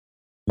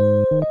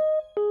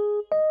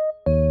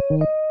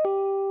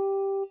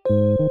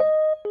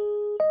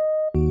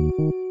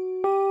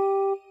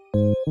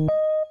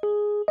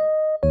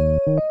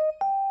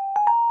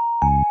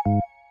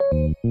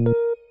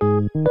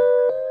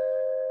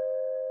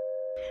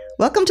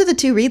Welcome to the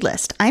To Read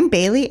List. I'm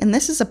Bailey, and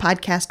this is a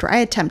podcast where I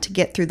attempt to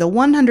get through the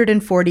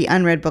 140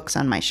 unread books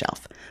on my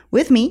shelf.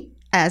 With me,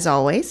 as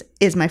always,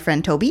 is my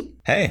friend Toby.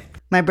 Hey.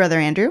 My brother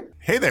Andrew.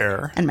 Hey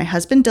there. And my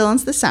husband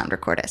Dylan's the sound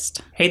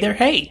recordist. Hey there,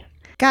 hey.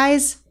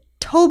 Guys,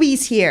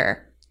 Toby's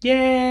here.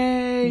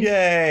 Yay!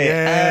 Yay!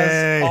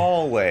 As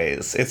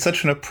always. It's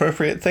such an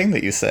appropriate thing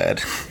that you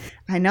said.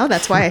 I know,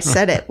 that's why I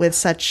said it with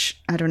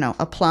such, I don't know,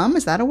 aplomb?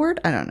 Is that a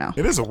word? I don't know.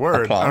 It is a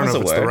word. Aplomb I don't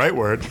know if is it's a the word. right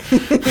word.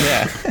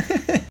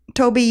 Yeah.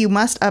 Toby, you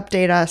must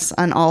update us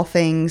on all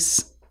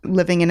things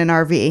living in an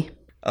RV.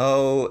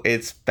 Oh,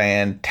 it's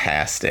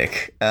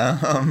fantastic.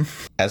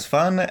 As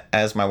fun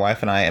as my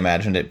wife and I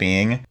imagined it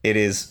being, it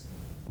is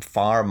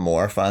far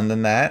more fun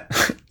than that.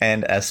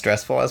 And as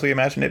stressful as we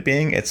imagined it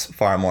being, it's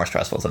far more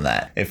stressful than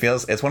that.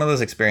 It's one of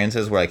those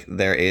experiences where like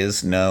there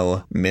is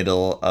no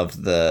middle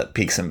of the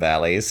peaks and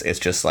valleys. It's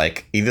just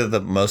like either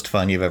the most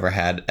fun you've ever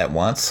had at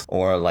once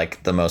or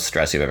like the most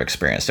stress you've ever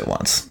experienced at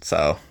once.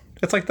 So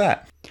it's like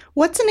that.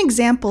 What's an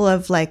example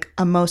of like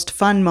a most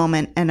fun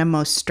moment and a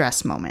most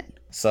stress moment?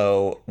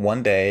 So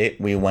one day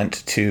we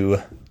went to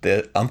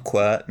the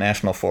Umpqua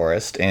National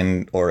Forest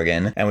in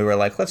Oregon, and we were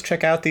like, let's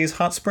check out these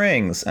hot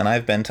springs. And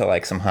I've been to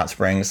like some hot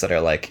springs that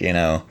are like, you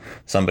know,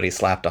 somebody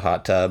slapped a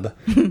hot tub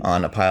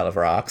on a pile of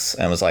rocks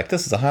and was like,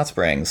 this is a hot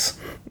springs.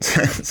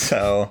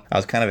 So I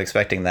was kind of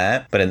expecting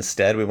that, but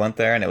instead we went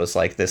there and it was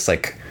like this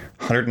like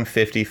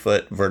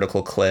 150-foot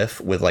vertical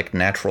cliff with like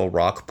natural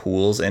rock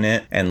pools in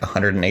it and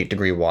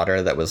 108-degree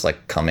water that was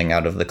like coming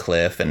out of the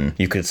cliff, and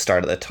you could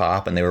start at the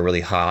top and they were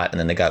really hot and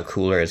then they got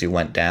cooler as you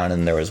went down,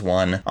 and there was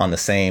one on the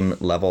same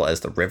level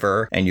as the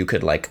river and you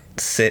could like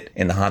sit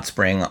in the hot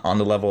spring on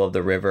the level of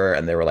the river,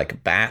 and there were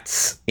like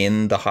bats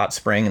in the hot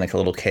spring in like a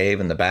little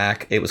cave in the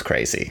back. It was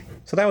crazy.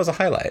 So that was a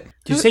highlight.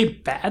 Did you say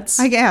bats?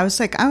 I was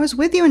like, I was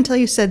with you until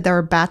you said there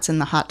were bats in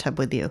the hot tub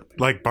with you.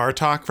 Like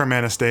Bartok from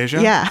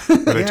Anastasia? Yeah. Are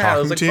they Yeah, it talking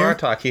was like to you?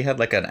 Bartok. He had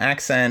like an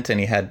accent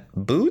and he had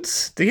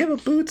boots. Did he have a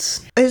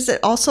boots? Is it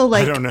also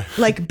like don't know.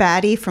 like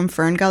Batty from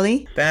Fern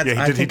Gully? That's,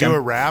 Yeah, I did he think do I'm-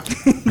 a rap?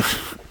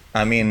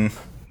 I mean,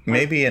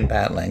 maybe in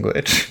bat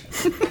language.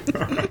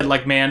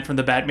 Like Man from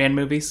the Batman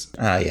movies?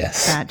 Ah,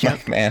 yes. Bad joke.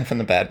 Like Man from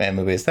the Batman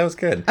movies. That was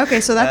good.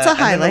 Okay, so that's a And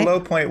then highlight.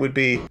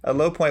 a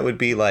low point would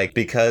be like,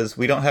 because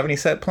we don't have any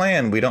set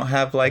plan, we don't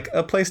have like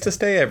a place to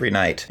stay every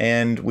night,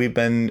 and we've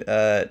been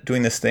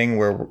doing this thing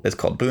where it's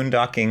called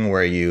boondocking,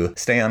 where you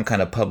stay on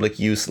kind of public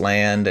use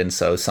land, and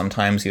so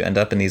sometimes you end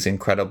up in these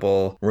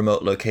incredible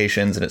remote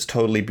locations and it's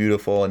totally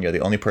beautiful and you're the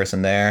only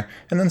person there,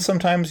 and then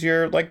sometimes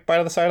you're like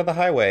by the side of the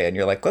highway and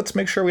you're like, let's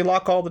make sure we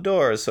lock all the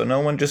doors so no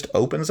one just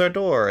opens our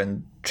door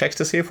and checks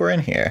to see if we're in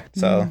here.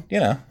 So, you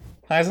know,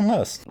 highs and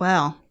lows.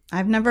 Well,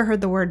 I've never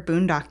heard the word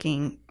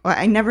boondocking. Well,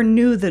 I never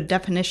knew the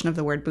definition of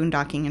the word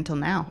boondocking until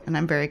now, and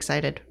I'm very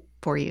excited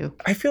for you.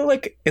 I feel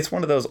like it's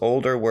one of those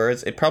older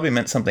words. It probably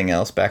meant something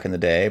else back in the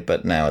day,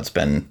 but now it's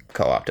been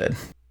co-opted.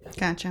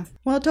 Gotcha.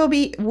 Well,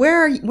 Toby,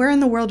 where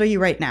in the world are you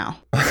right now?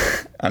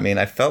 I mean,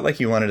 I felt like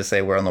you wanted to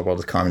say where in the world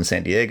is Carmen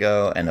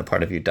Sandiego, and a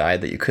part of you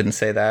died that you couldn't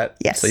say that.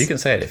 Yes. So you can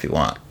say it if you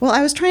want. Well,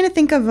 I was trying to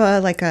think of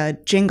like a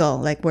jingle,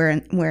 like where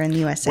in the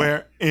USA.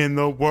 Where in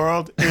the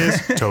world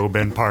is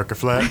Tobin Parker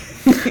Flett?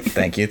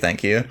 Thank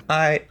you.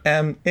 I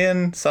am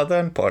in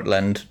southern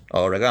Portland,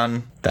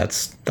 Oregon.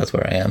 That's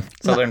where I am.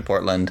 Southern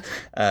Portland,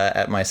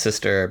 at my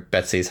sister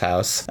Betsy's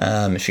house.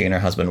 She and her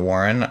husband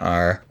Warren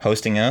are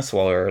hosting us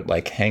while we're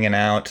like hanging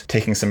out,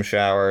 taking some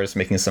showers,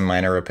 making some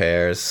minor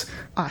repairs.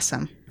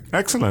 Awesome.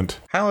 Excellent.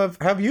 How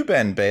have you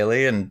been,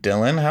 Bailey and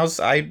Dylan?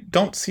 I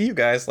don't see you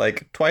guys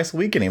like twice a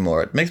week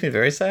anymore. It makes me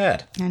very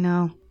sad. I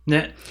know.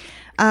 Nah.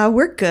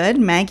 We're good.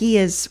 Maggie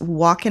is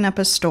walking up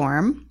a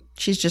storm.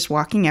 She's just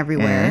walking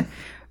everywhere,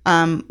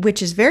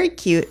 which is very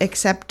cute,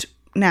 except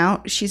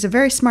now she's a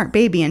very smart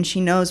baby and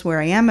she knows where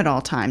I am at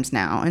all times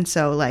now. And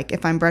so like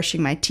if I'm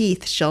brushing my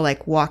teeth, she'll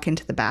like walk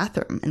into the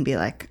bathroom and be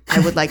like, I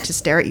would like to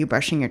stare at you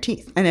brushing your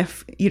teeth. And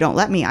if you don't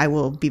let me, I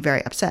will be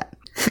very upset.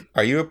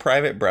 Are you a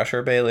private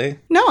brusher, Bailey?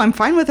 No, I'm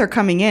fine with her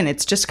coming in.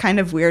 It's just kind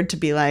of weird to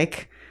be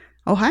like,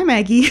 oh, hi,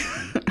 Maggie.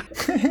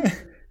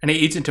 And it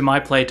eats into my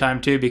playtime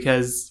too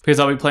because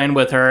I'll be playing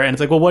with her and it's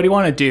like, well, what do you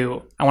want to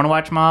do? I want to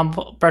watch mom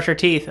brush her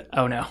teeth.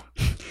 Oh no.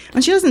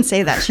 And she doesn't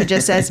say that. She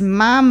just says,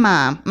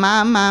 mama,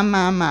 mama,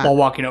 mama, While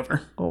walking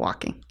over. while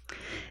walking.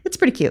 It's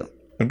pretty cute.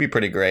 It would be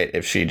pretty great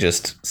if she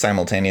just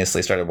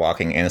simultaneously started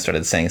walking and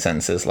started saying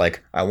sentences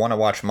like, I want to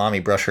watch mommy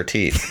brush her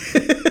teeth.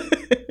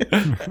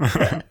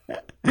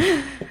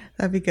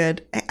 That'd be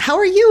good. How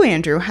are you,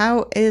 Andrew?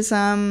 How is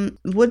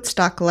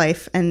Woodstock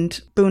life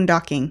and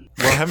boondocking?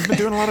 Well, I haven't been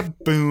doing a lot of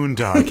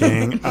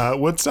boondocking.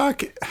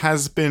 Woodstock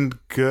has been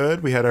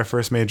good. We had our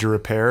first major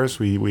repairs.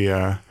 We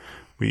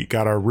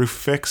got our roof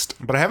fixed,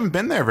 but I haven't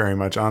been there very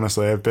much,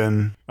 honestly. I've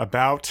been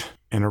about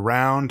and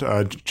around.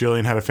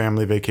 Jillian had a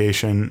family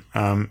vacation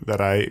that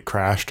I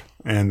crashed,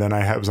 and then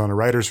I was on a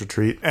writer's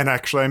retreat. And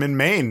actually, I'm in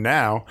Maine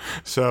now,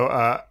 so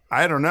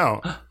I don't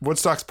know.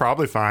 Woodstock's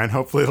probably fine.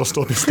 Hopefully, it'll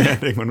still be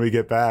standing when we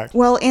get back.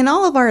 Well, in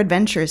all of our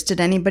adventures,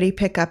 did anybody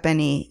pick up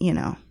any,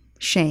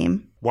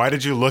 shame? Why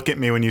did you look at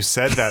me when you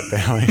said that,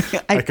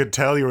 Bailey? I could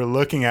tell you were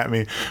looking at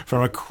me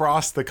from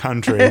across the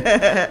country.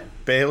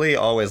 Bailey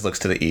always looks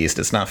to the east.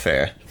 It's not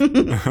fair.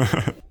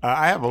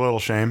 I have a little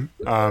shame.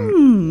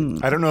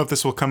 I don't know if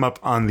this will come up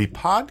on the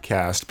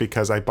podcast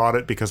because I bought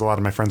it because a lot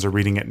of my friends are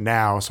reading it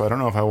now. So I don't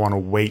know if I want to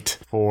wait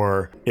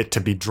for it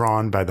to be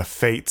drawn by the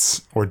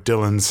fates or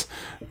Dylan's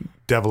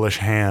devilish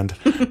hand.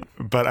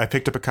 But I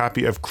picked up a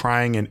copy of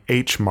Crying in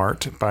H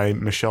Mart by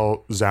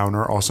Michelle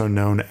Zauner, also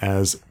known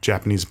as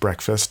Japanese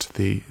Breakfast,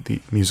 the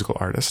musical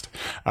artist,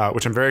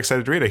 which I'm very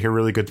excited to read. I hear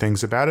really good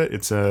things about it.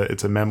 It's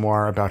a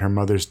memoir about her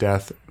mother's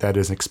death that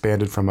is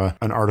expanded from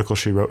an article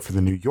she wrote for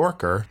The New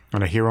Yorker,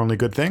 and I hear only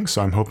good things.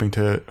 So I'm hoping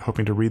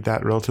to read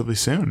that relatively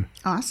soon.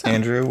 Awesome.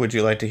 Andrew, would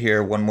you like to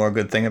hear one more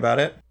good thing about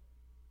it?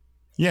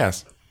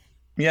 Yes.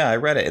 Yeah, I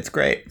read it. It's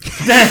great.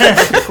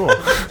 Cool.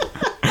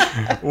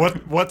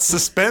 What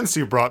suspense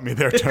you brought me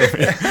there,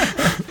 Toby.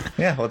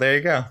 Yeah, well, there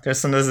you go.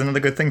 There's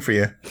another good thing for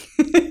you.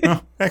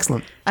 Oh,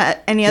 excellent.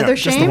 Any other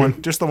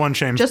shame? Just the one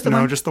shame. Just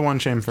the one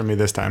shame for me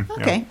this time.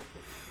 Okay. Yeah.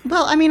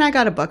 Well, I mean, I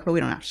got a book, but we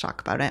don't have to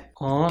talk about it.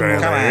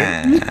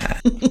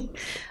 Bailey.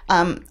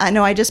 I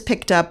know I just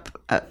picked up,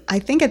 I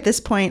think at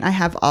this point I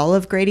have all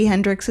of Grady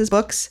Hendrix's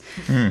books.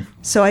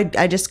 So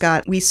I just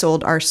got We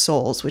Sold Our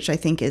Souls, which I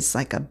think is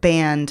like a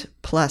band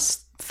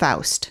plus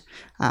Faust,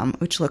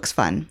 which looks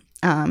fun.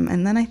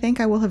 And then I think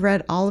I will have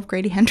read all of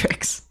Grady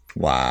Hendrix.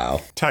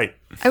 Wow. Tight.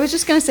 I was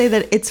just going to say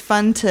that it's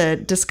fun to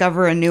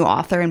discover a new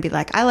author and be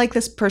like, I like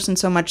this person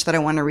so much that I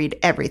want to read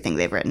everything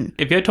they've written.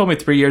 If you had told me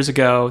 3 years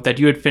ago that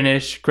you would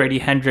finish Grady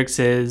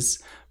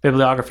Hendrix's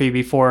bibliography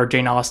before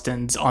Jane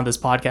Austen's on this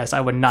podcast, I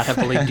would not have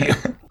believed you.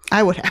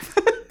 I would have.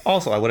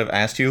 Also, I would have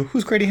asked you,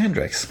 who's Grady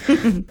Hendrix?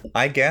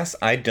 I guess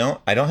I don't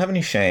have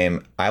any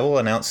shame. I will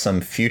announce some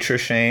future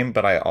shame,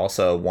 but I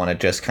also want to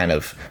just kind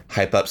of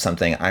hype up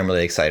something I'm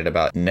really excited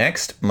about.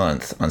 Next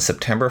month, on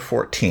September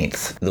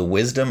 14th, The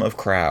Wisdom of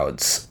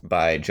Crowds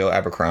by Joe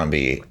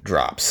Abercrombie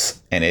drops.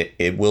 And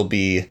it will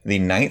be the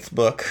 9th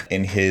book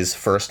in his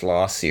First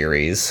Law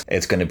series.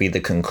 It's going to be the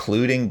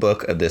concluding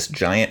book of this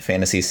giant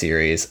fantasy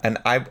series. And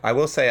I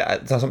will say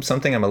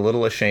something I'm a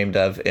little ashamed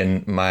of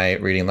in my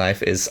reading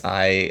life is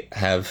I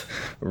have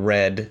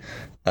read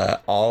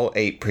all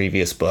 8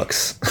 previous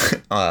books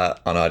on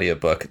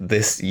audiobook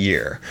this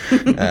year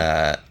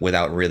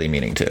without really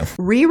meaning to.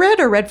 Reread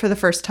or read for the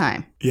first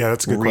time? Yeah,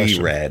 that's a good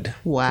question. Reread.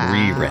 Wow.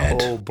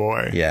 Reread. Oh,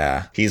 boy.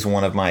 Yeah. He's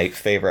one of my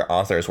favorite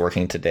authors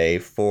working today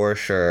for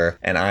sure.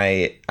 And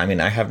I mean,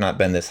 I have not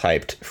been this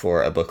hyped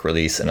for a book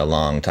release in a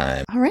long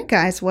time. All right,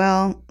 guys.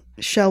 Well,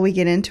 shall we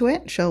get into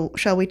it? Shall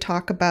we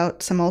talk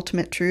about some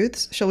ultimate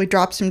truths? Shall we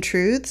drop some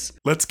truths?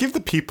 Let's give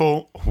the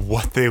people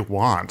what they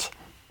want,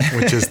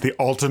 which is the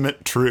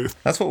ultimate truth.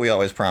 That's what we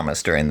always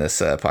promise during this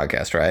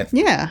podcast, right?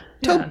 Yeah.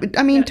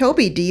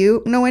 Toby, do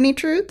you know any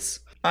truths?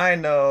 I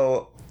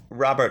know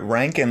Robert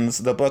Rankin's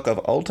The Book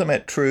of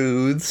Ultimate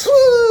Truths.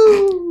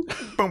 Woo!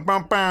 Boom,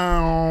 boom,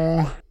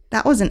 boom.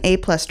 That was an A+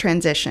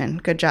 transition.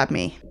 Good job,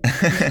 me.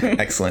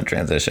 Excellent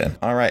transition.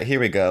 All right, here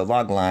we go.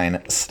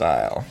 Logline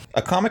style.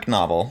 A comic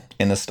novel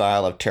in the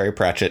style of Terry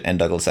Pratchett and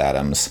Douglas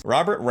Adams.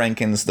 Robert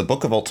Rankin's The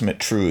Book of Ultimate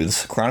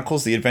Truths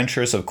chronicles the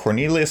adventures of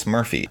Cornelius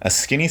Murphy, a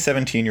skinny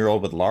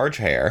 17-year-old with large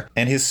hair,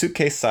 and his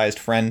suitcase-sized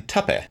friend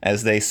Tuppe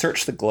as they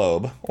search the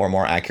globe, or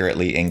more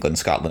accurately England,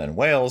 Scotland, and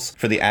Wales,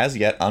 for the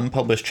as-yet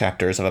unpublished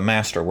chapters of a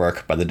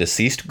masterwork by the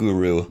deceased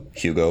guru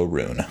Hugo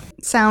Rune.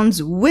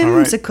 Sounds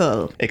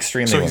whimsical. Right.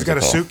 Extremely So he's whimsical.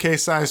 got a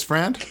suitcase-sized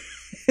friend?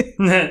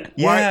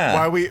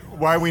 Yeah.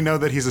 Why we know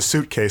that he's a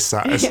suitcase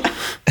size? Yeah.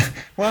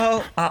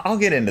 Well, I'll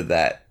get into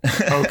that.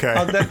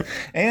 Okay.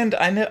 And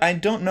I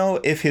don't know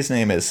if his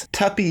name is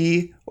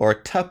Tuppy or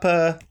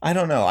Tuppa. I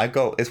don't know.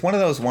 It's one of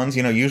those ones,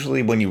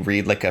 usually when you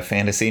read like a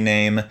fantasy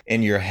name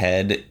in your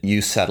head,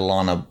 you settle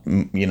on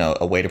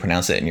a way to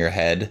pronounce it in your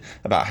head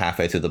about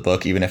halfway through the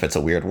book, even if it's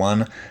a weird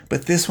one.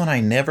 But this one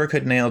I never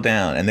could nail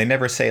down. And they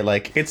never say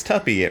like, it's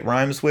Tuppy. It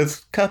rhymes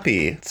with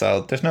Cuppy.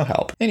 So there's no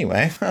help.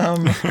 Anyway,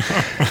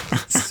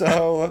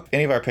 so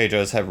any of our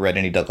patrons have read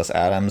any Douglas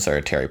Adams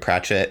or Terry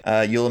Pratchett,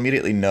 you'll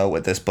immediately know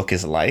what this book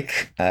is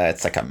like.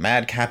 It's like a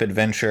madcap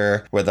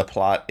adventure where the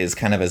plot is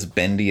kind of as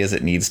bendy as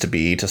it needs to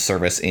be to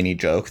service any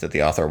joke that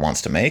the author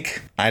wants to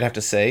make. I'd have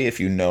to say, if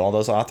you know all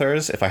those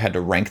authors, if I had to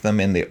rank them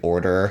in the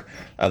order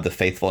of the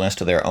faithfulness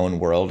to their own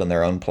world and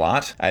their own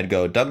plot, I'd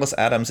go Douglas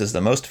Adams is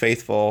the most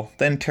faithful,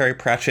 then Terry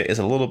Pratchett is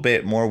a little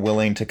bit more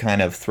willing to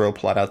kind of throw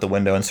plot out the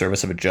window in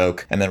service of a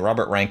joke, and then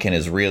Robert Rankin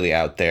is really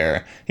out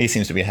there. He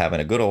seems to be having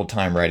a good old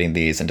time writing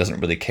these and doesn't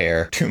really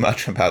care too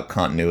much about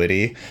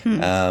continuity.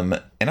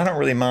 And I don't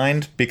really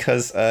mind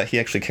because he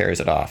actually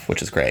carries it off,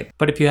 which is great.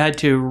 But if you had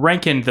to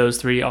rank in those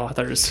 3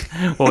 authors,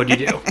 what would you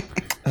do?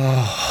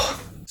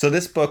 So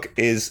this book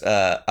is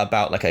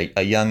about like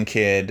a young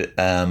kid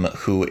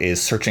who is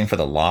searching for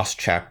the lost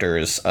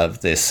chapters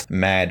of this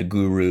mad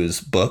guru's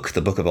book,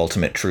 the Book of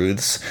Ultimate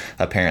Truths.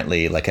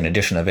 Apparently, like an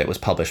edition of it was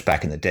published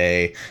back in the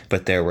day,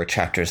 but there were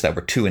chapters that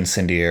were too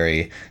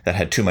incendiary, that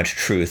had too much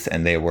truth,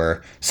 and they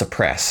were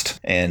suppressed.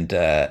 And,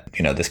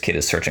 this kid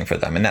is searching for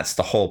them. And that's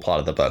the whole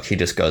plot of the book. He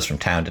just goes from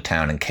town to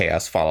town and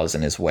chaos follows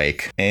in his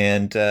wake.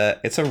 And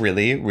it's a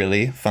really,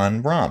 really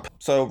fun romp.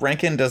 So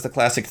Rankin does the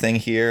classic thing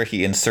here.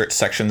 He inserts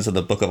sections of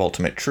the Book of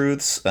Ultimate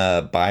Truths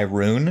by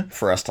Rune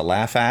for us to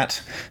laugh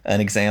at. An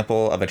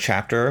example of a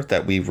chapter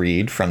that we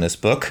read from this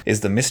book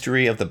is The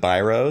Mystery of the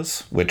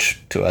Biros,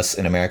 which to us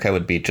in America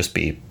would just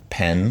be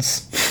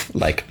pens,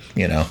 like,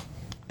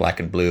 black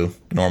and blue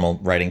normal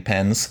writing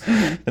pens.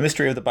 The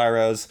Mystery of the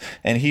Biros.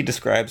 And he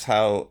describes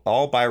how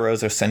all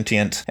Biros are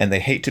sentient and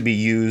they hate to be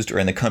used or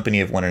in the company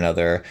of one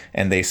another,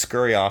 and they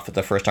scurry off at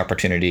the first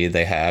opportunity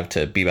they have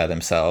to be by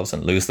themselves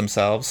and lose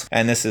themselves.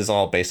 And this is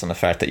all based on the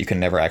fact that you can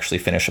never actually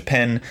finish a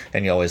pen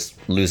and you always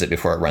lose it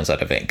before it runs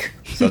out of ink.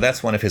 So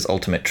that's one of his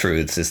ultimate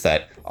truths, is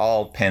that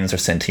all pens are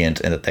sentient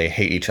and that they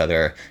hate each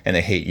other and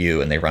they hate you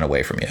and they run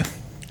away from you.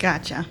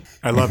 Gotcha.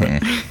 I love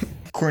it.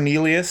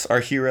 Cornelius, our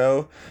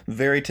hero,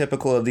 very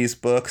typical of these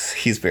books.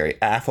 He's very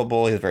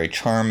affable. He's very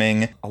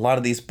charming. A lot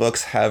of these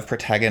books have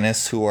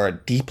protagonists who are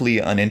deeply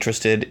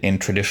uninterested in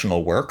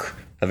traditional work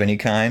of any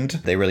kind.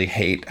 They really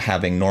hate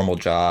having normal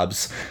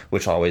jobs,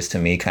 which always to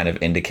me kind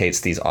of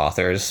indicates these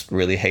authors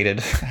really hated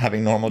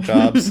having normal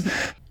jobs.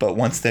 But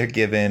once they're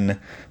given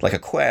like a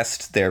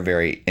quest, they're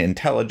very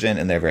intelligent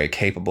and they're very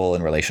capable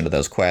in relation to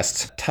those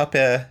quests.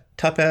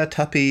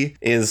 Tuppy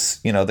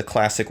is, the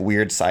classic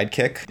weird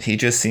sidekick. He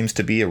just seems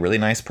to be a really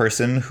nice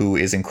person who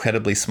is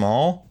incredibly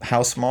small.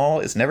 How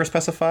small is never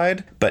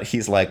specified, but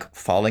he's like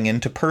falling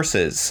into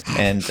purses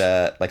and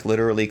like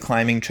literally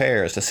climbing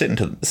chairs to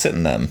sit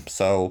in them.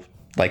 So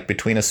like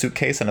between a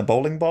suitcase and a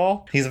bowling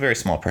ball, he's a very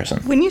small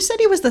person. When you said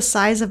he was the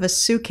size of a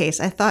suitcase,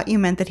 I thought you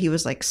meant that he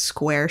was like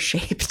square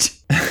shaped.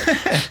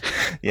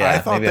 Yeah, I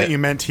thought that you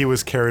meant he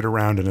was carried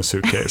around in a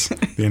suitcase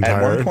the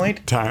entire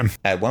time.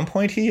 At one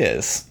point he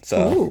is.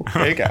 So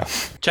there you go.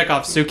 Check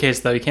off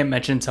suitcase, though. You can't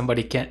mention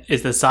somebody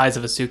is the size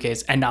of a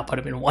suitcase and not put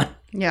him in one.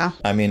 Yeah.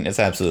 I mean, it's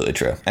absolutely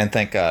true. And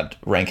thank God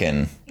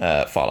Rankin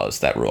follows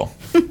that rule.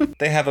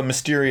 They have a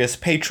mysterious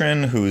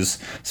patron who's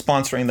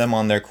sponsoring them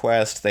on their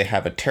quest. They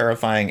have a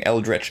terrifying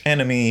eldritch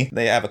enemy.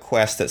 They have a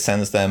quest that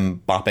sends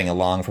them bopping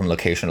along from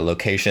location to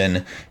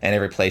location. And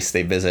every place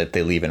they visit,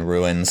 they leave in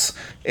ruins.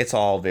 It's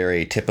all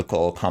very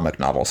typical comic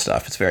novel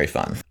stuff. It's very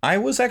fun. I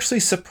was actually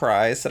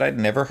surprised that I'd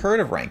never heard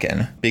of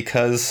Rankin,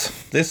 because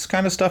this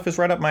kind of stuff is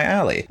right up my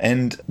alley.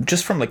 And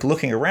just from like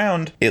looking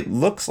around, it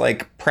looks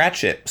like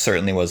Pratchett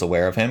certainly was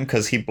aware of him,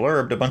 because he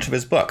blurbed a bunch of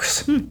his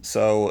books.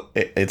 So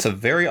it's a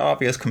very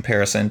obvious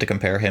comparison to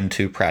compare him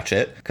to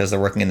Pratchett, because they're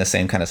working in the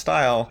same kind of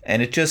style.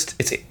 And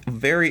it's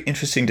very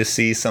interesting to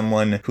see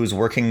someone who's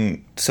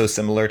working so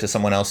similar to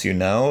someone else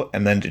and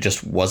then it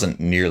just wasn't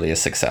nearly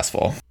as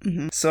successful.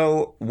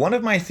 So one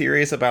of my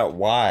theories about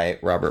why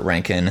Robert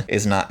Rankin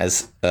is not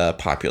as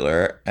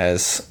popular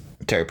as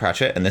Terry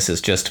Pratchett, and this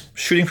is just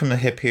shooting from the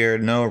hip here,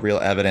 no real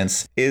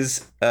evidence,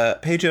 is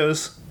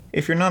Pejos,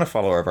 if you're not a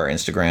follower of our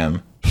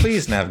Instagram,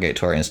 please navigate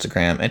to our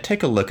Instagram and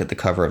take a look at the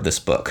cover of this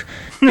book.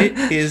 It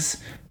is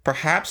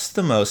perhaps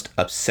the most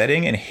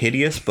upsetting and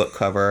hideous book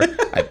cover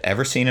I've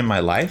ever seen in my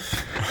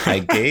life. I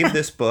gave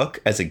this book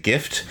as a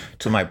gift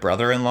to my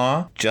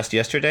brother-in-law just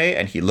yesterday,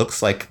 and he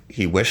looks like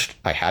he wished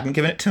I hadn't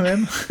given it to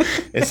him.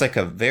 It's like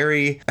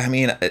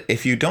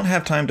if you don't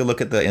have time to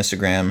look at the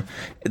Instagram,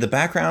 the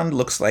background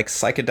looks like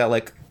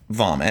psychedelic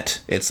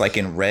vomit. It's like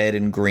in red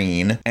and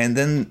green, and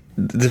then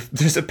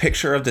there's a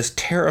picture of this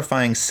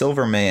terrifying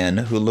silver man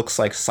who looks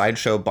like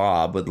Sideshow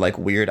Bob with like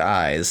weird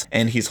eyes,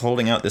 and he's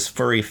holding out this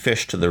furry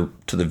fish to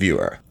the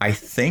viewer. I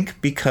think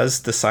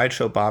because the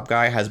Sideshow Bob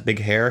guy has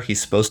big hair,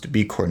 he's supposed to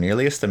be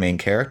Cornelius, the main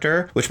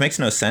character, which makes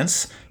no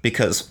sense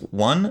because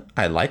one,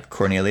 I like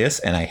Cornelius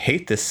and I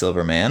hate this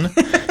silver man,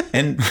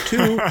 and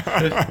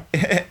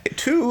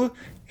two,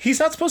 he's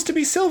not supposed to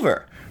be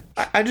silver.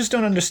 I just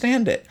don't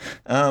understand it.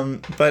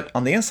 But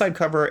on the inside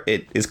cover,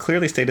 it is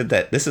clearly stated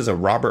that this is a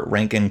Robert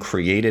Rankin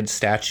created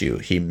statue.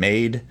 He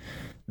made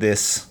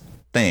this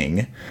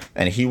thing,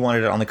 and he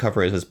wanted it on the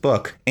cover of his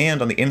book.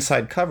 And on the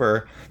inside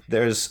cover,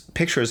 there's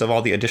pictures of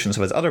all the editions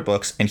of his other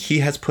books, and he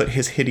has put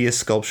his hideous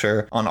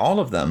sculpture on all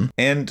of them.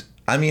 And,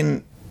 I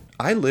mean,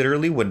 I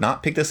literally would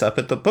not pick this up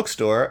at the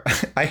bookstore.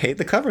 I hate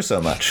the cover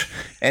so much.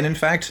 And in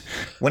fact,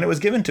 when it was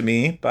given to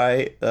me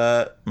by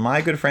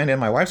my good friend and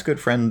my wife's good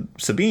friend,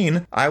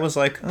 Sabine, I was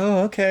like,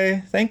 oh,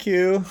 okay, thank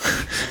you.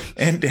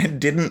 and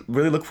didn't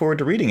really look forward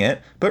to reading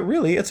it. But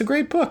really, it's a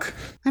great book.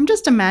 I'm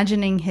just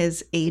imagining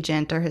his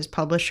agent or his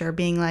publisher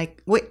being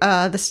like, wait,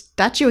 the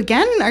statue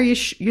again? Are you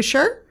you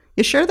sure?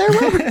 You sure there,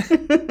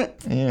 Robert?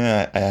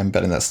 Yeah, I'm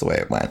betting that's the way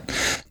it went.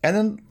 And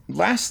then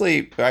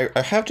lastly, I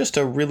have just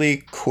a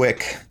really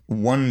quick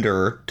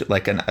wonder,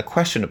 like a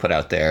question to put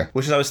out there,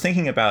 which is I was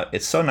thinking about,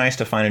 it's so nice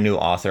to find a new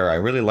author. I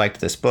really liked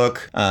this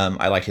book.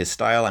 I like his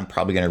style. I'm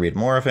probably going to read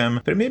more of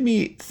him. But it made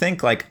me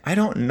think, like, I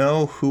don't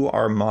know who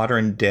our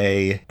modern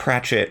day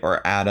Pratchett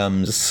or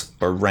Adams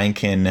or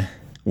Rankin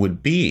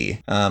would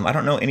be. I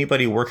don't know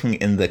anybody working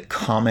in the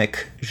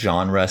comic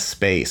genre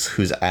space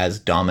who's as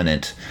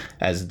dominant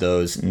as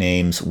those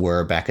names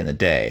were back in the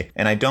day.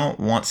 And I don't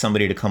want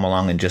somebody to come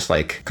along and just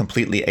like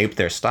completely ape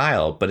their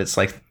style, but it's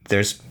like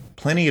there's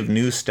plenty of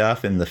new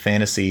stuff in the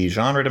fantasy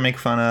genre to make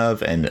fun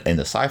of and in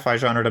the sci-fi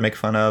genre to make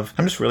fun of.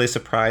 I'm just really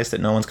surprised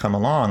that no one's come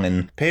along.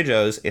 And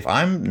Pejos, if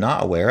I'm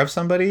not aware of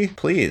somebody,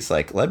 please,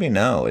 like, let me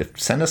know.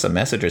 Send us a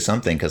message or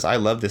something, because I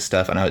love this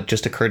stuff. And it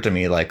just occurred to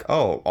me, like,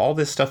 oh, all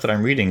this stuff that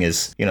I'm reading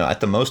is, you know, at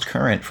the most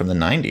current from the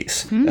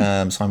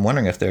 90s. So I'm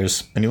wondering if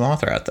there's a new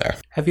author out there.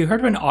 Have you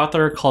heard of an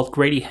author called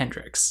Grady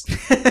Hendrix?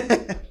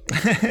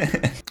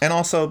 And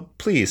also,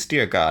 please,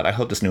 dear God, I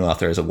hope this new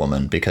author is a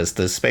woman, because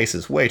the space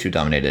is way too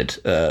dominated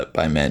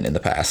by men in the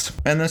past.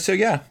 And then, so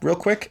yeah, real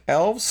quick,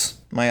 elves.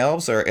 My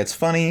elves are, it's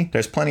funny,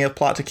 there's plenty of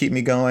plot to keep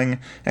me going,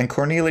 and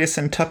Cornelius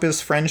and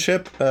Tuppah's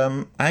friendship,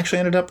 I actually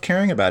ended up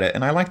caring about it,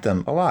 and I liked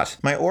them a lot.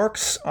 My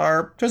orcs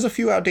are, there's a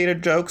few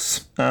outdated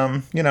jokes,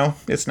 you know,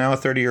 it's now a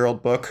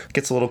 30-year-old book,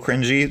 gets a little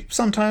cringy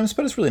sometimes,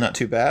 but it's really not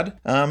too bad.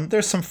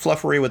 There's some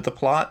fluffery with the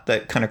plot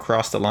that kind of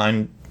crossed the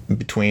line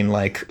between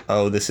like,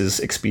 oh, this is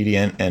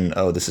expedient and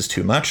oh, this is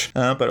too much.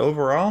 But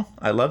overall,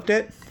 I loved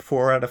it.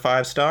 4 out of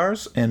 5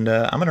 stars, and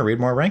I'm going to read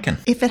more Rankin.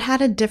 If it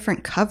had a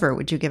different cover,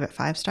 would you give it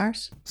 5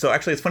 stars? So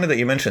actually, it's funny that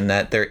you mentioned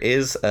that. There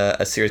is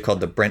a series called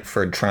the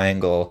Brentford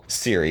Triangle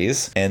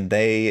series, and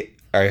they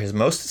are his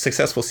most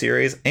successful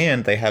series,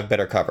 and they have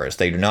better covers.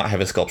 They do not have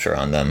a sculpture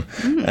on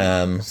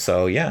them.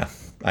 So yeah,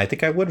 I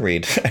think I would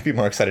read. I'd be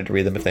more excited to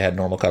read them if they had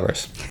normal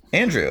covers.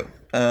 Andrew,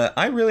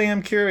 I really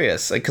am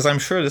curious, because I'm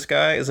sure this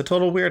guy is a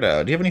total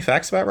weirdo. Do you have any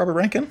facts about Robert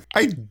Rankin?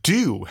 I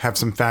do have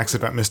some facts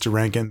about Mr.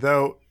 Rankin,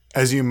 though,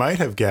 as you might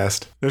have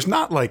guessed, there's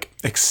not like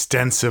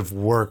extensive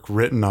work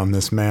written on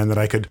this man that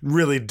I could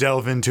really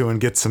delve into and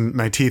get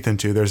my teeth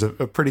into. There's a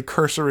pretty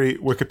cursory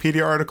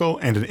Wikipedia article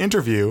and an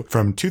interview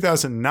from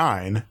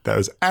 2009 that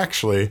was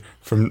actually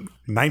from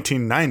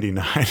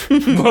 1999.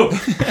 Whoa.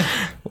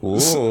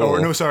 Oh,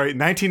 no, sorry,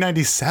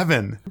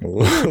 1997.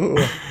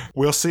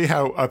 We'll see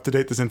how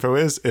up-to-date this info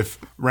is. If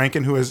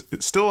Rankin, who is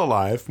still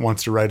alive,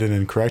 wants to write in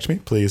and correct me,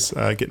 please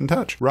get in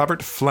touch.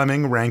 Robert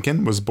Fleming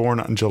Rankin was born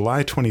on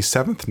July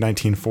 27th,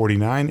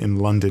 1949 in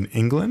London,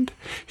 England.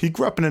 He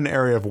grew up in an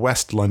area of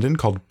West London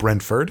called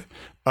Brentford.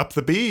 Up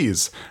the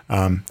Bees.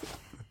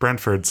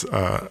 Brentford's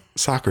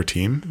soccer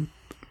team,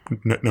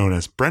 known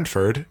as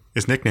Brentford,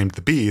 is nicknamed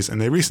the Bees,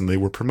 and they recently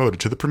were promoted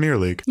to the Premier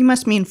League. You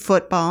must mean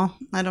football.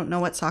 I don't know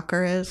what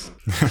soccer is.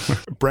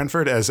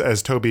 Brentford,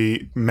 as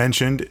Toby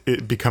mentioned,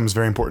 it becomes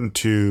very important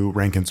to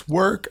Rankin's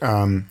work.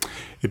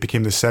 It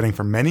became the setting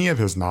for many of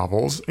his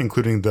novels,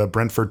 including the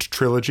Brentford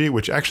trilogy,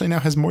 which actually now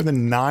has more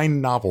than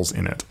 9 novels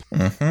in it.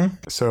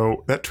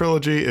 So that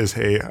trilogy is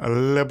a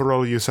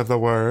liberal use of the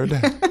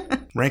word.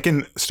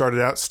 Rankin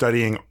started out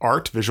studying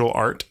art, visual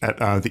art, at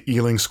the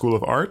Ealing School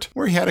of Art,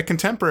 where he had a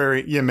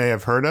contemporary you may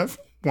have heard of,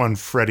 one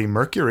Freddie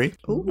Mercury.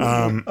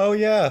 Oh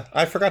yeah,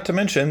 I forgot to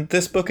mention,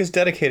 this book is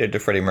dedicated to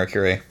Freddie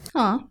Mercury.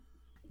 Aw.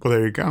 Well,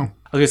 there you go. I was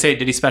going to say,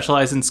 did he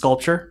specialize in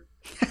sculpture?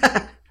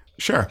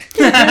 Sure.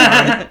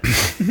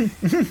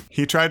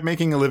 He tried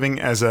making a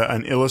living as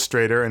an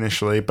illustrator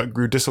initially, but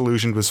grew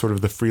disillusioned with sort of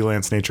the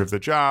freelance nature of the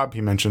job.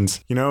 He mentions,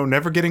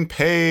 never getting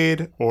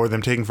paid or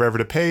them taking forever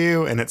to pay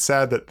you. And it's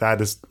sad that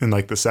is in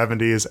like the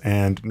 70s.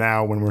 And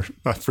now when we're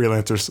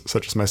freelancers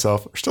such as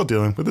myself, are still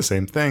dealing with the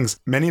same things.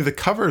 Many of the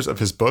covers of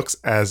his books,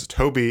 as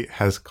Toby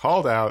has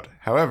called out,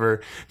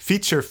 however,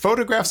 feature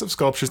photographs of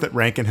sculptures that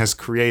Rankin has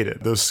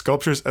created. Those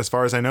sculptures, as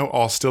far as I know,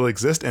 all still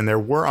exist, and there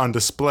were on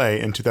display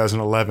in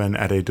 2011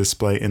 at a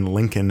display in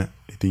Lincoln,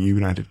 the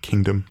United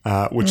Kingdom,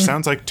 which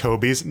sounds like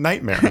Toby's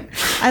nightmare.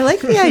 I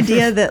like the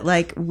idea that,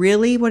 like,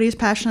 really what he's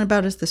passionate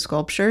about is the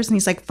sculptures. And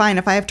he's like, fine,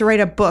 if I have to write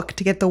a book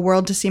to get the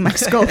world to see my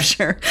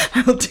sculpture,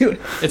 I will do it.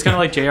 It's kind of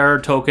like J.R.R.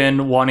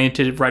 Tolkien wanting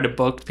to write a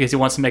book because he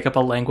wants to make up a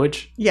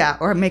language. Yeah,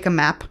 or make a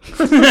map.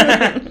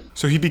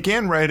 So he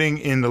began writing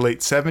in the late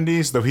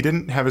 70s, though he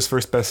didn't have his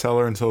first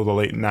bestseller until the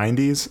late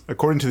 90s.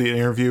 According to the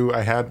interview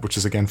I had, which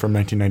is again from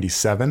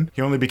 1997,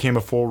 he only became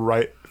a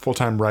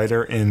full-time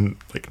writer in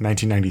like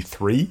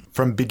 1993.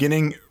 From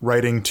beginning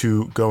writing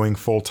to going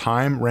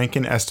full-time,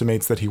 Rankin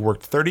estimates that he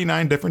worked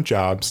 39 different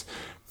jobs,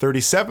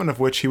 37 of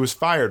which he was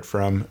fired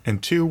from,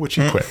 and 2 which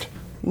he quit.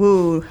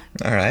 Woo.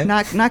 All right.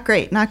 Not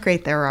great. Not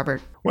great there,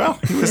 Robert. Well,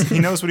 he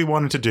knows what he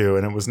wanted to do,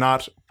 and it was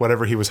not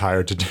whatever he was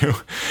hired to do.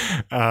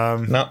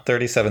 Not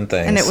 37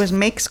 things. And it was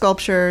make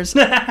sculptures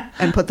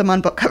and put them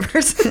on book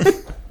covers.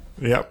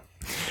 Yep.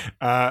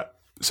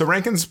 So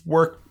Rankin's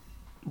work,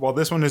 while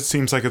this one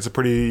seems like it's a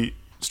pretty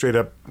straight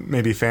up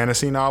maybe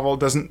fantasy novel,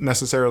 doesn't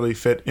necessarily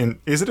fit in.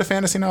 Is it a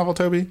fantasy novel,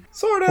 Toby?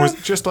 Sort of. Or is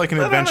it just like an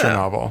adventure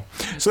novel?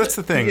 So that's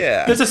the thing.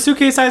 Yeah. There's a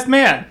suitcase-sized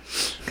man.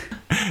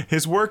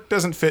 His work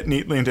doesn't fit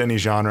neatly into any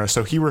genre,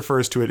 so he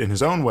refers to it in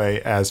his own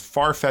way as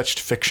far-fetched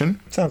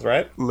fiction. Sounds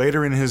right.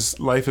 Later in his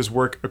life, his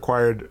work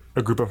acquired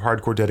a group of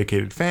hardcore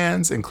dedicated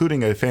fans,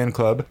 including a fan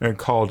club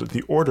called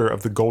the Order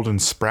of the Golden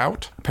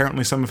Sprout.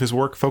 Apparently, some of his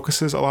work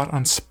focuses a lot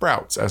on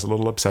sprouts as a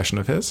little obsession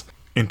of his.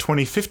 In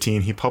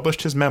 2015, he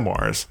published his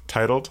memoirs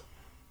titled,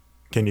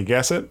 can you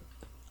guess it?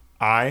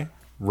 I,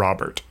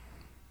 Robert.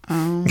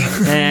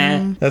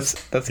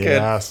 That's good.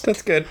 Yes.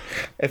 That's good.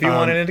 If you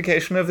want an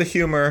indication of the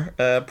humor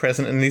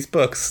present in these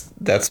books,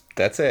 that's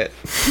it.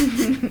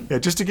 Yeah,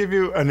 just to give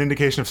you an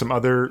indication of some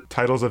other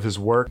titles of his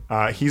work,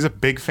 he's a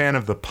big fan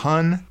of the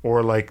pun,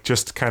 or like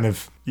just kind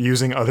of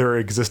using other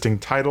existing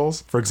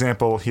titles. For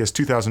example, he has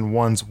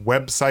 2001's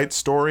website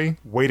story,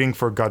 Waiting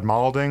for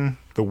Godmalding,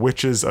 The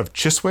Witches of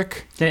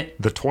Chiswick, The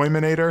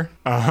Toyminator,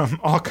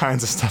 all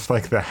kinds of stuff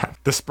like that.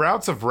 The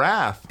Sprouts of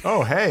Wrath.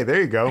 Oh, hey, there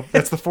you go.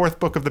 That's the fourth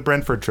book of the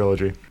Brentford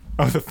trilogy.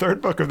 Oh, the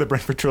third book of the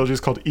Brentford trilogy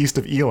is called East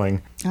of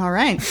Ealing. All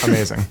right.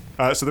 Amazing.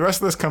 So the rest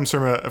of this comes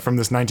from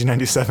this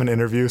 1997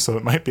 interview, so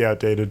it might be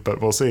outdated,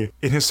 but we'll see.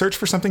 In his search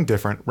for something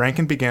different,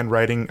 Rankin began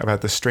writing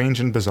about the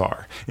strange and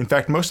bizarre. In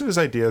fact, most of his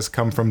ideas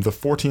come from the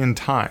Fortean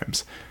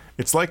Times.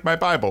 It's like my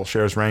Bible,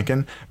 shares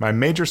Rankin, my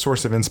major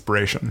source of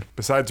inspiration.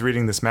 Besides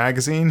reading this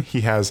magazine,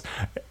 he has,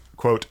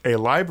 quote, a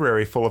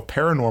library full of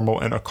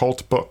paranormal and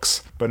occult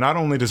books. But not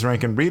only does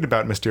Rankin read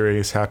about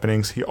mysterious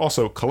happenings, he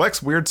also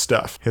collects weird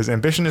stuff. His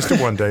ambition is to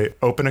one day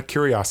open a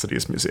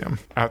curiosities museum.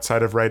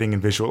 Outside of writing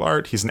and visual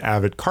art, he's an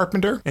avid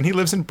carpenter, and he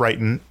lives in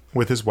Brighton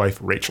with his wife,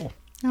 Rachel.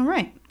 All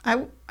right.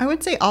 I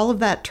would say all of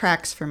that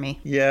tracks for me.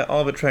 Yeah,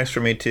 all of it tracks for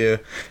me too.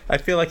 I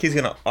feel like he's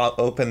gonna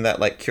open that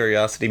like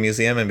curiosity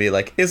museum and be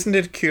like, "Isn't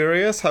it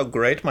curious how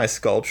great my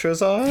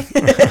sculptures are?"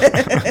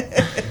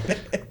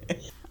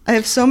 I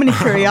have so many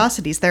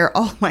curiosities. They're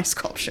all my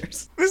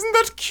sculptures. Isn't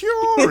that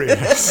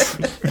curious?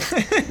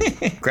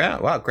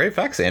 Wow, great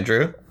facts,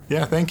 Andrew.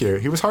 Yeah, thank you.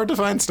 He was hard to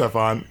find stuff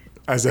on,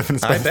 as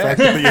evidenced by the fact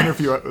that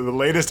the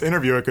latest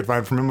interview I could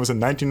find from him was in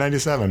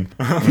 1997.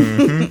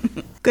 Mm-hmm.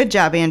 Good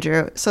job,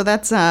 Andrew. So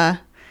that's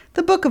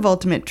The Book of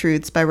Ultimate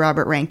Truths by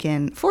Robert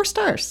Rankin. 4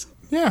 stars.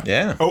 Yeah.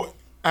 Yeah. Oh,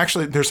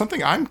 actually, there's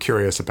something I'm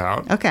curious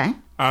about. Okay.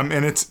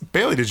 And it's,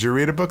 Bailey, did you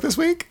read a book this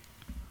week?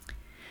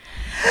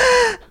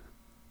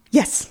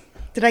 Yes.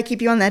 Did I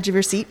keep you on the edge of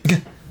your seat?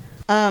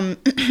 All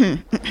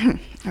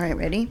right,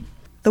 ready?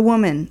 The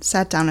woman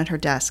sat down at her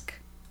desk.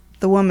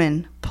 The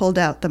woman pulled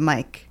out the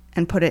mic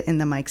and put it in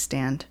the mic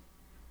stand.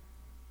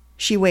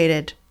 She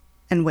waited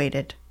and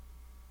waited.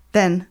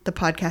 Then the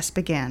podcast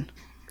began.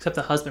 Except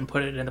the husband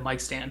put it in the mic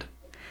stand.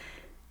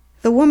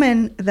 The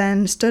woman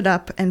then stood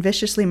up and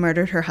viciously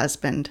murdered her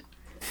husband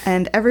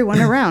and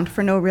everyone around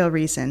for no real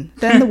reason.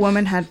 Then the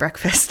woman had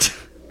breakfast.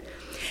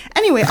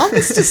 Anyway, all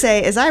this to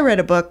say is I read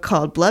a book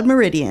called Blood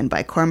Meridian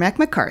by Cormac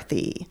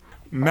McCarthy.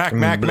 Mac,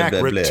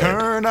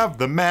 Return of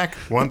the Mac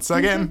once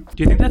again.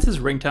 Do you think that's his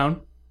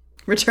ringtone?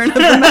 Return of the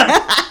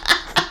Mac.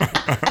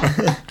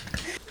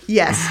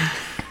 Yes,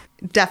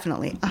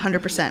 definitely,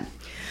 100%.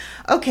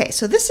 Okay,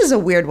 so this is a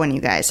weird one,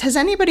 you guys. Has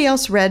anybody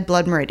else read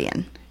Blood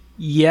Meridian?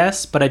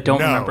 Yes, but I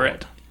don't remember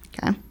it.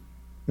 Okay.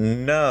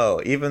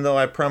 No, even though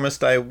I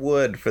promised I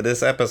would for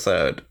this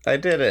episode, I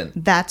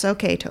didn't. That's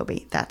okay,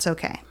 Toby. That's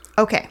okay.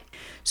 Okay,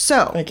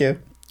 so Thank you.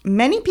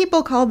 many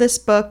people call this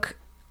book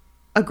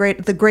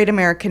the Great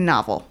American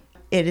Novel.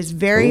 It is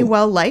very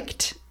well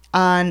liked.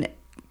 On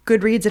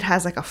Goodreads, it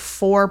has like a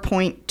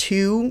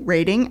 4.2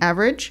 rating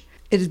average.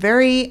 It is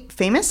very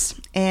famous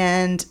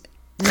and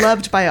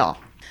loved by all.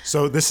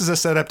 So this is a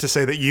setup to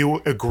say that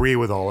you agree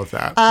with all of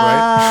that,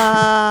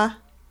 right?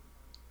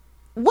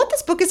 What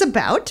this book is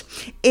about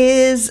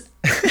is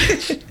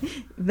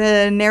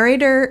the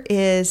narrator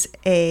is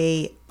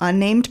a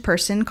unnamed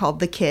person called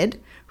the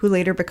Kid, who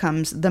later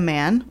becomes the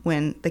man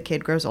when the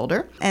kid grows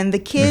older. And the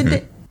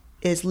kid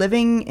is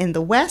living in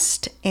the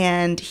West,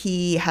 and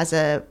he has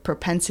a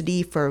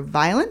propensity for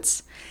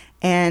violence.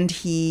 And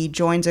he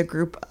joins a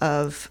group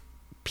of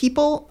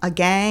people, a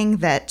gang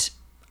that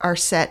are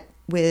set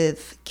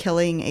with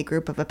killing a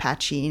group of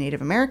Apache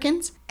Native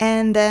Americans.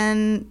 And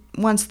then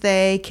once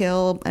they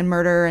kill and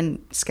murder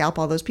and scalp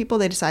all those people,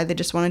 they decide they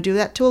just want to do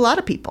that to a lot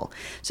of people.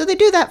 So they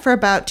do that for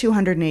about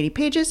 280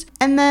 pages.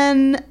 And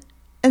then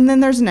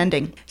there's an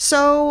ending.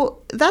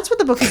 So that's what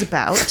the book is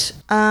about.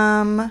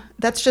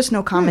 That's just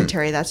no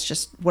commentary. That's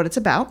just what it's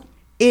about.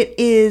 It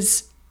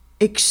is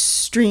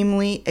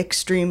extremely,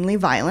 extremely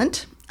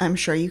violent. I'm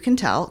sure you can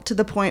tell, to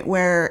the point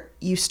where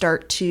you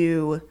start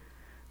to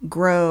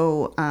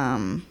grow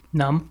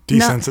Numb?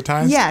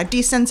 Desensitized? Yeah,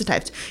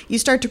 desensitized. You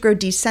start to grow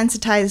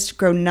desensitized,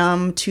 grow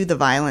numb to the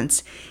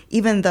violence,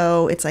 even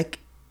though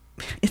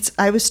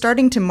I was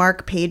starting to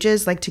mark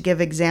pages, like to give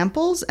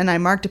examples, and I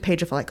marked a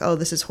page of like, oh,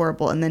 this is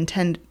horrible, and then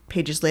 10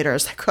 pages later I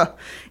was like, oh,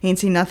 ain't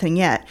seen nothing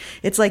yet.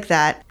 It's like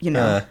that,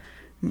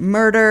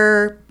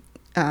 murder,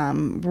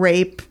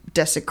 rape,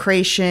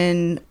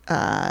 desecration,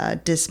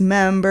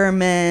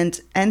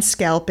 dismemberment, and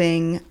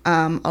scalping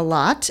a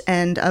lot,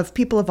 and of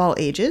people of all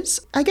ages.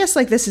 I guess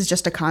like this is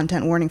just a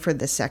content warning for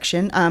this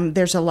section.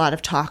 There's a lot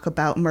of talk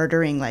about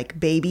murdering like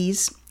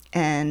babies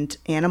and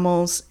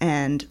animals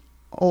and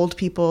old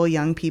people,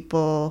 young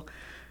people,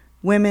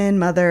 women,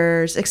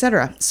 mothers,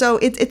 etc. So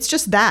it's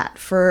just that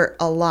for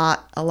a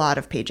lot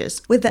of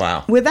pages. With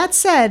that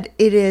said,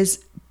 it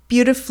is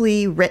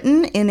beautifully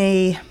written in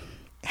a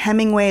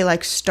Hemingway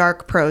like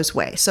stark prose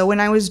way. So when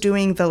I was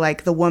doing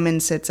the woman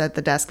sits at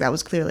the desk, that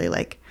was clearly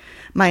like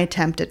my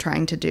attempt at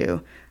trying to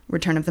do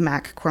Return of the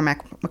Mac,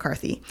 Cormac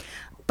McCarthy.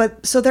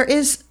 But so there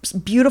is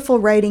beautiful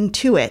writing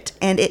to it,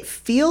 and it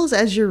feels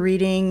as you're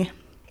reading,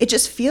 it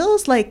just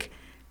feels like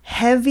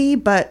heavy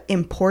but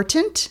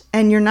important,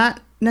 and you're not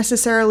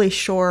necessarily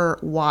sure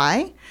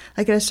why.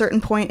 Like at a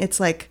certain point, it's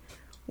like,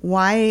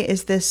 why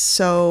is this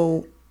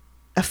so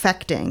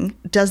affecting?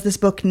 Does this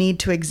book need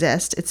to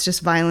exist? It's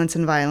just violence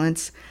and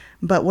violence.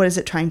 But what is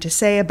it trying to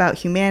say about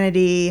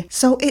humanity?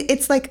 So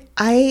it's like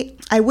I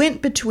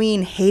went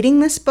between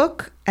hating this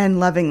book and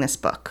loving this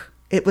book.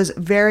 It was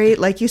very,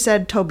 like you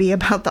said, Toby,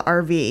 about the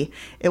RV.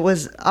 It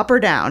was up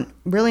or down,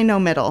 really no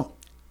middle.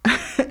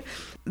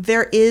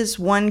 There is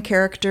one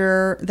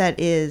character that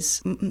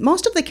is,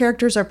 most of the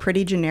characters are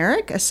pretty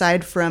generic,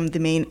 aside from the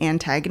main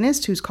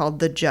antagonist, who's called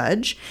the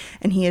Judge.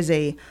 And he is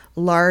a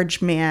large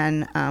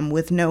man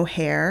with no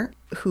hair,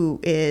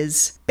 who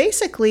is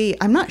basically,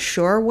 I'm not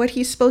sure what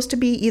he's supposed to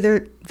be,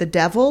 either the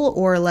devil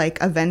or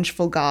like a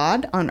vengeful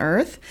god on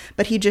Earth.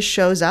 But he just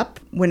shows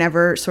up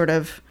whenever sort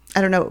of, I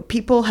don't know,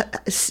 people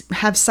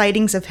have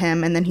sightings of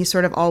him, and then he's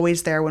sort of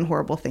always there when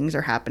horrible things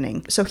are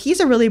happening. So he's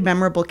a really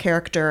memorable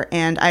character,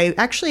 and I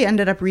actually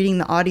ended up reading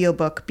the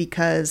audiobook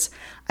because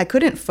I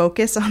couldn't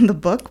focus on the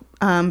book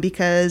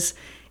because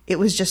it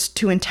was just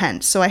too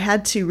intense. So I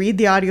had to read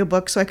the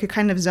audiobook so I could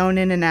kind of zone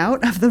in and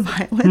out of the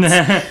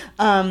violence.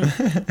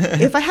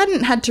 If I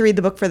hadn't had to read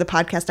the book for the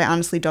podcast, I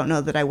honestly don't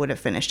know that I would have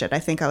finished it. I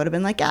think I would have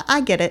been like, yeah,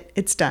 I get it.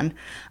 It's done.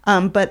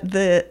 But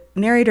the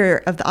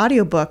narrator of the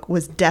audiobook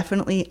was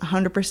definitely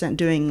 100%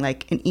 doing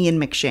like an Ian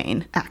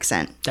McShane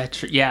accent. That's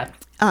true. Yeah.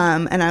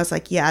 And I was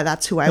like, yeah,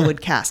 that's who I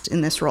would cast in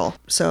this role.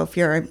 So if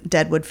you're a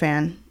Deadwood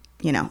fan,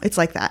 you know, it's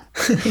like that.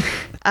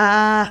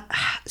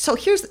 So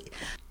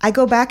I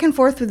go back and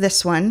forth with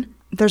this one.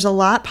 There's a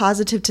lot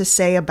positive to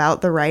say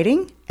about the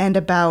writing and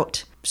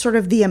about sort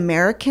of the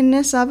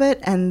Americanness of it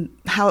and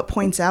how it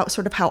points out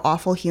sort of how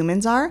awful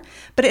humans are.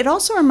 But it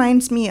also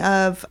reminds me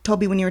of,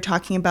 Toby, when you were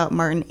talking about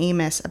Martin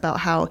Amis,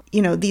 about how,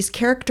 you know, these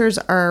characters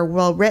are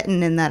well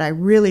written and that I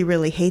really,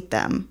 really hate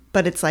them.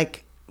 But it's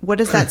like, what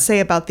does that say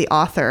about the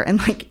author? And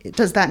like,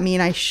 does that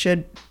mean I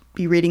should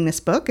be reading this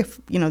book if,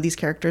 you know, these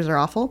characters are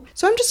awful?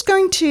 So I'm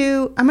going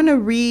to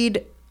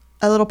read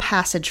a little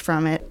passage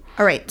from it.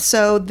 All right,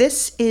 so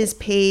this is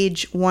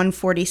page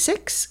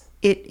 146.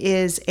 It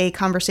is a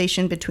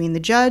conversation between the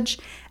Judge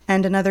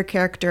and another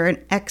character,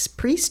 an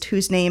ex-priest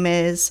whose name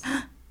is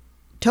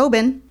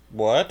Tobin.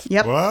 What?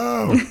 Yep.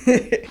 Whoa.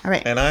 All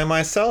right. And I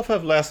myself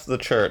have left the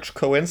church.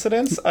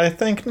 Coincidence? I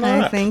think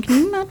not. I think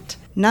not.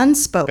 None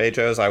spoke.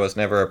 Pejos, I was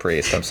never a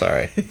priest. I'm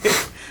sorry.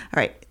 All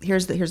right,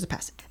 here's the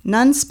passage.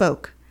 None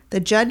spoke. The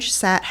Judge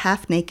sat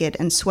half naked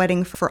and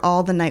sweating, for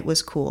all the night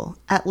was cool.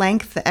 At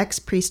length the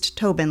ex-priest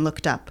Tobin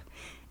looked up.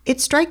 It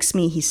strikes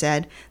me, he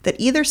said, that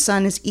either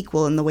son is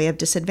equal in the way of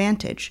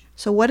disadvantage.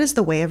 So what is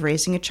the way of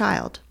raising a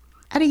child?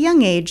 At a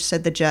young age,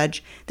 said the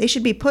Judge, they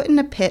should be put in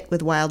a pit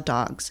with wild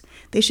dogs.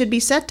 They should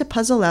be set to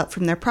puzzle out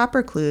from their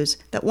proper clues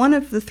that one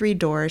of the 3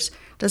 doors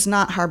does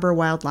not harbor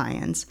wild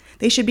lions.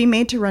 They should be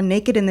made to run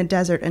naked in the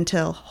desert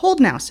until,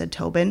 hold now, said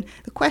Tobin.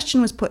 The question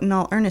was put in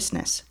all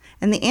earnestness.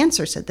 And the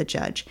answer, said the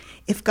Judge,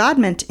 if God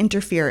meant to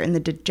interfere in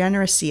the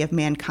degeneracy of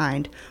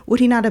mankind,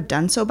 would he not have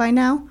done so by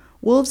now?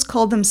 Wolves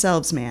called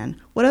themselves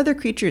man. What other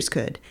creatures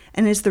could?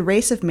 And is the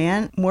race of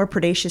man more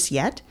predacious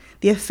yet?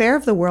 The affair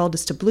of the world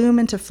is to bloom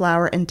and to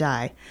flower and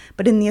die.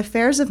 But in the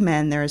affairs of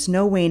men there is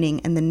no waning,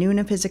 and the noon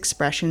of his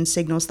expression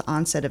signals the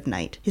onset of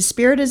night. His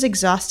spirit is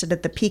exhausted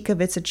at the peak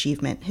of its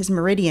achievement. His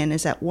meridian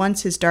is at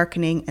once his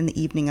darkening and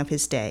the evening of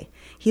his day.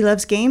 He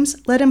loves games?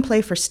 Let him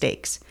play for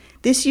stakes.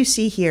 This you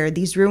see here,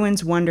 these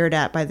ruins wondered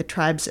at by the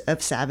tribes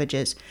of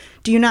savages.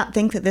 Do you not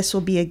think that this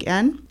will be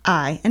again?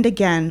 Aye, and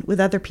again, with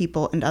other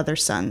people and other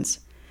sons.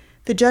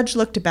 The Judge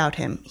looked about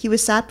him. He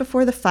was sat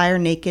before the fire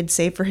naked,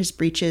 save for his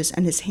breeches,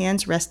 and his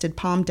hands rested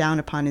palm down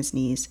upon his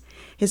knees.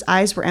 His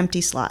eyes were empty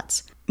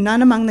slots.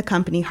 None among the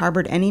company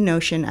harbored any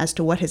notion as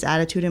to what his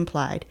attitude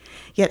implied.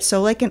 Yet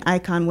so like an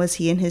icon was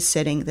he in his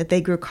sitting that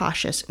they grew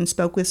cautious and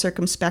spoke with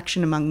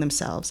circumspection among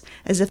themselves,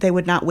 as if they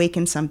would not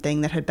waken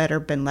something that had better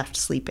been left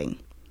sleeping.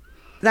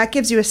 That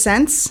gives you a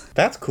sense.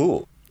 That's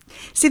cool.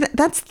 See,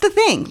 that's the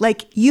thing.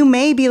 Like, you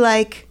may be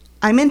like,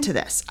 I'm into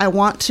this. I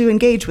want to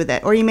engage with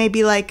it. Or you may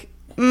be like,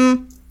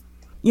 you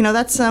know,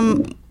 that's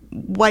some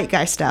white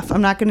guy stuff.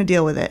 I'm not going to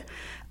deal with it.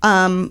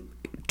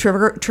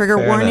 Trigger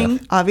Fair warning,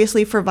 enough.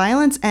 obviously, for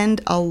violence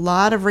and a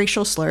lot of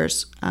racial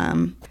slurs.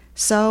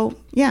 So,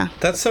 yeah.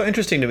 That's so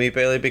interesting to me,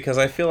 Bailey, because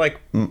I feel like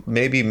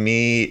maybe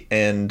me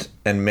and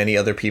many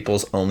other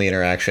people's only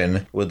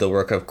interaction with the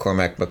work of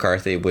Cormac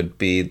McCarthy would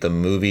be the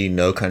movie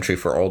No Country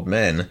for Old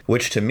Men,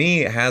 which to me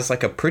has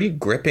like a pretty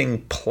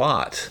gripping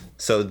plot.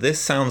 So this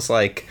sounds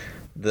like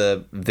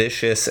the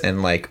vicious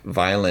and like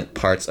violent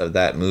parts of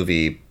that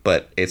movie,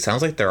 but it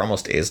sounds like there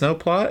almost is no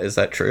plot. Is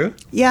that true?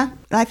 Yeah,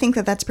 I think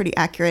that that's pretty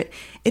accurate.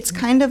 It's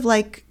kind of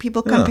like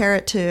people compare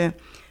it to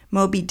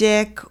Moby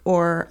Dick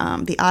or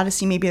The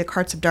Odyssey, maybe The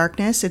Carts of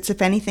Darkness. It's,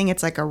 if anything,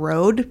 it's like a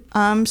road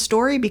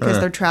story because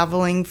they're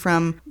traveling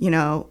from,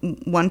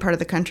 one part of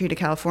the country to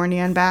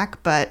California and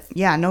back. But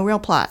yeah, no real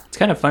plot. It's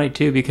kind of funny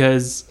too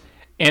because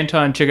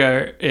Anton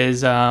Chigurh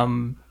is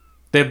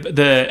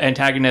the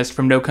antagonist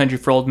from No Country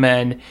for Old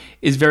Men,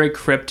 is very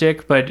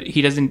cryptic, but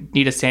he doesn't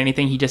need to say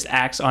anything. He just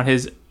acts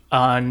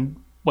on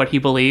what he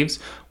believes.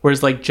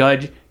 Whereas like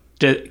Judge,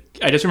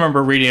 I just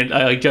remember reading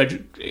it.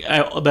 Judge,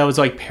 that was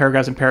like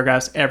paragraphs and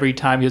paragraphs every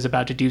time he was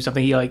about to do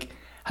something. He like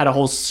had a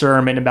whole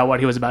sermon about what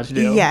he was about to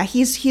do. Yeah,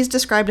 he's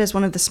described as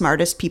one of the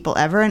smartest people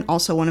ever and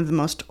also one of the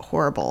most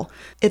horrible.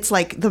 It's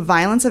like the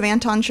violence of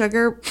Anton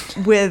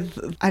Chigurh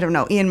with, I don't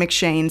know, Ian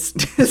McShane's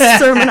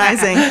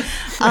sermonizing.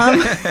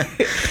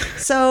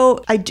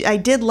 So I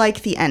did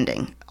like the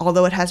ending,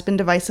 although it has been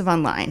divisive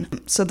online.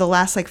 So the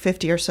last like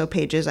 50 or so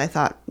pages I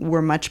thought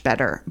were much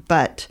better.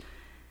 But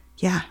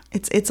yeah,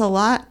 it's a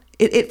lot.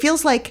 It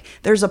feels like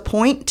there's a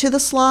point to the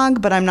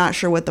slog, but I'm not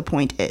sure what the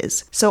point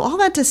is. So all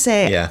that to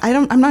say,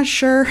 I'm not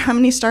sure how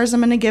many stars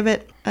I'm going to give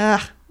it.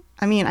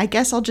 I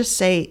guess I'll just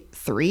say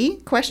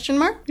 3 ?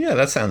 Yeah,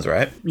 that sounds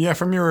right. Yeah,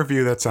 from your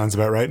review, that sounds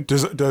about right.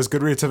 Does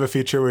Goodreads have a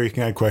feature where you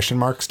can add question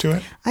marks to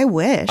it? I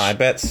wish. I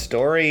bet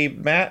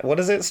what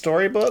is it?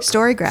 Storybook?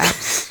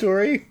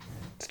 Storygraph.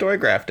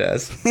 Storygraph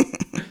does.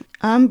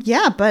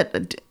 Yeah,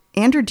 but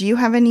Andrew, do you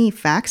have any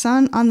facts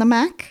on the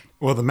Mac?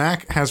 Well, the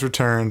Mac has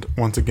returned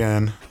once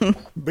again.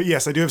 But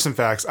yes, I do have some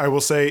facts. I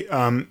will say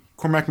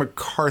Cormac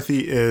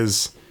McCarthy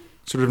is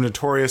sort of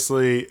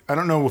notoriously, I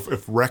don't know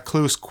if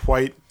recluse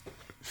quite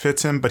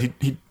fits him, but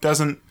he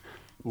doesn't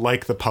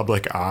like the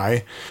public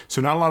eye. So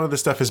not a lot of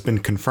this stuff has been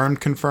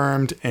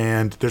confirmed,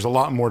 and there's a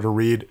lot more to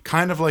read.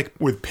 Kind of like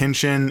with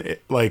Pynchon,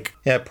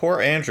 Yeah, poor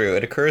Andrew.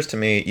 It occurs to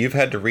me you've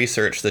had to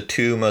research the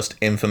 2 most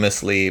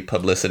infamously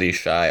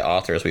publicity-shy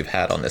authors we've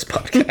had on this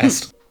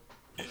podcast.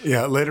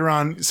 Yeah, later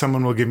on,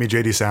 someone will give me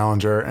J.D.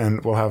 Salinger,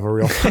 and we'll have a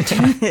real fun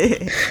time.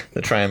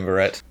 The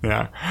triumvirate.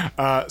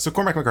 Yeah. So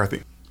Cormac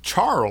McCarthy.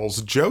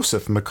 Charles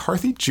Joseph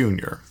McCarthy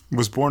Jr.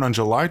 was born on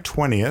July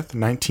 20th,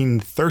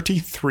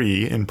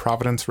 1933 in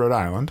Providence, Rhode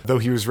Island. Though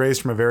he was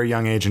raised from a very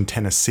young age in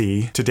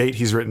Tennessee, to date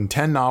he's written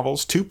 10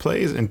 novels, 2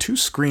 plays, and 2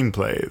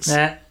 screenplays.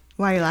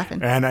 Why are you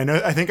laughing? And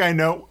I think I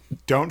know,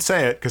 don't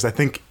say it, because I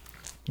think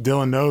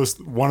Dylan knows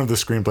one of the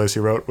screenplays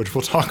he wrote, which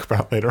we'll talk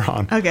about later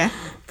on. Okay.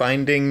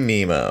 Finding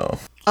Nemo.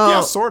 Oh.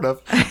 Yeah, sort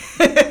of.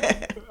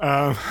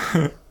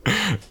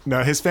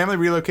 No, his family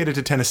relocated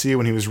to Tennessee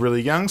when he was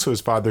really young, so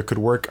his father could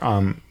work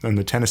in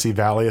the Tennessee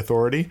Valley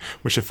Authority,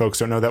 which, if folks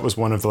don't know, that was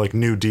one of the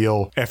New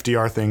Deal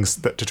FDR things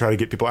to try to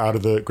get people out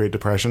of the Great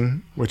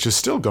Depression, which is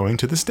still going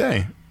to this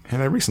day.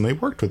 And I recently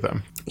worked with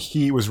them.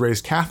 He was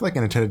raised Catholic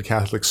and attended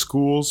Catholic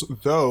schools,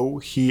 though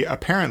he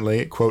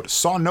apparently, quote,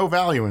 saw no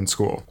value in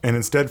school and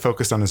instead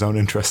focused on his own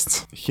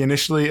interests. He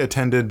initially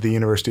attended the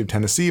University of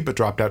Tennessee, but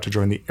dropped out to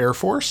join the Air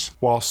Force.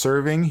 While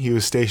serving, he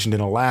was stationed in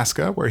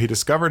Alaska, where he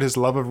discovered his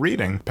love of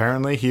reading.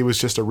 Apparently, he was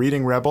just a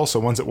reading rebel, so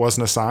once it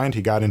wasn't assigned,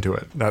 he got into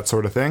it. That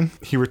sort of thing.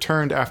 He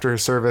returned after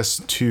his service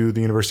to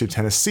the University of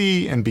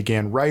Tennessee and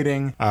began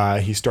writing.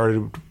 He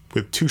started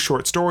with 2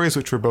 short stories,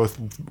 which were both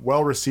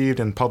well received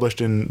and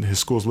published in his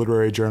school's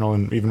literary journal,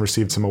 and even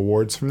received some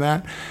awards from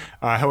that.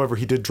 However,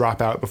 he did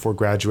drop out before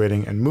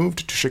graduating and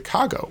moved to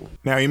Chicago.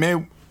 Now, you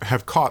may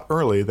have caught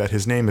early that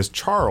his name is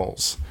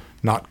Charles,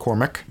 not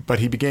Cormac, but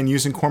he began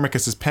using Cormac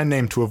as his pen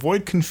name to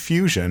avoid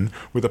confusion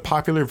with a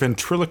popular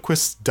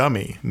ventriloquist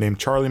dummy named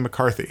Charlie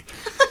McCarthy.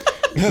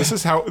 This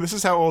is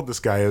how old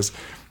this guy is.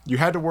 You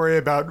had to worry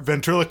about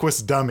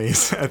ventriloquist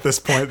dummies at this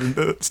point,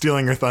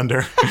 stealing your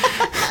thunder.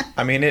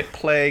 I mean, it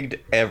plagued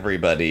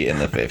everybody in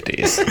the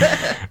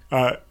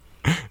 50s.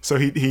 So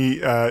he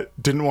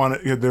didn't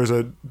want to, there's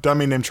a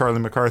dummy named Charlie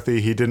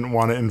McCarthy. He didn't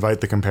want to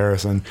invite the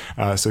comparison.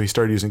 So he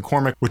started using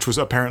Cormac, which was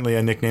apparently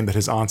a nickname that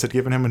his aunts had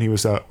given him when he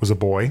was a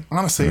boy.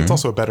 Honestly, It's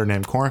also a better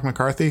name. Cormac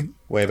McCarthy.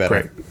 Way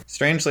better. Great.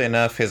 Strangely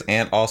enough, his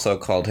aunt also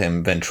called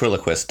him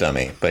ventriloquist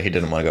dummy, but he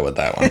didn't want to go with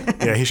that one.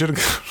 Yeah, he should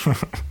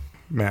have.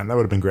 Man, that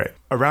would have been great.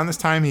 Around this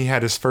time, he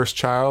had his first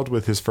child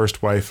with his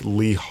first wife,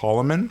 Lee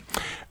Holloman.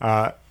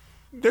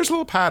 There's a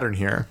little pattern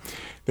here.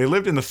 They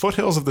lived in the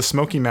foothills of the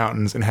Smoky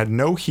Mountains and had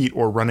no heat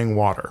or running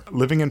water.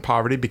 Living in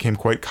poverty became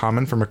quite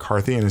common for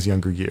McCarthy in his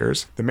younger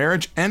years. The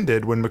marriage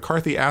ended when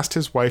McCarthy asked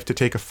his wife to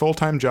take a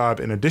full-time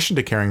job in addition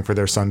to caring for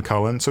their son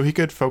Cullen so he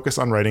could focus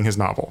on writing his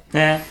novel.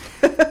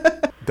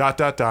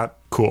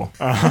 Cool.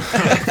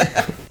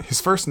 His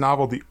first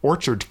novel, The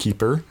Orchard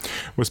Keeper,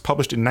 was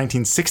published in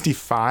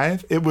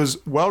 1965. It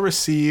was well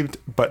received,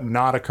 but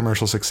not a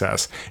commercial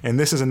success. And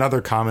this is another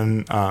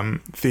common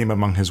theme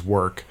among his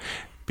work.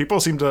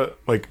 People seem to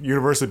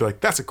universally be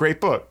like, that's a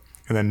great book.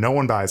 And then no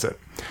one buys it.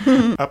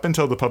 up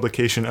until the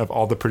publication of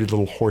All the Pretty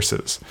Little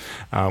Horses,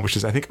 which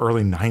is, I think,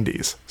 early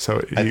 90s.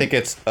 So I think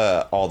it's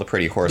All the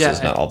Pretty Horses,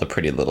 Yeah. not All the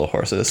Pretty Little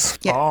Horses.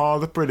 Yeah. All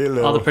the Pretty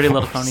Little All the pretty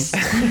little ponies.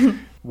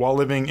 While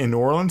living in New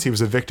Orleans, he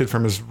was evicted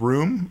from his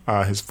room,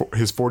 his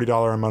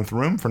 $40 a month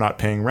room, for not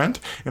paying rent,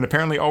 and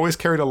apparently always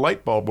carried a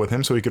light bulb with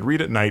him so he could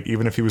read at night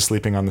even if he was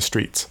sleeping on the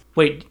streets.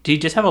 Wait, did he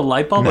just have a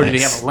light bulb or did he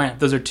Nice. have a lamp?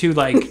 Those are two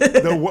like.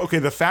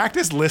 The fact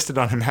is listed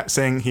on him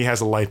saying he has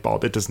a light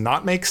bulb. It does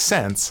not make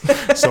sense,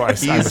 so I'm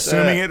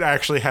assuming it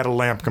actually had a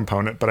lamp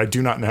component, but I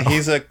do not know.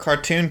 He's a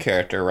cartoon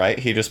character, right?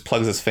 He just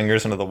plugs his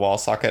fingers into the wall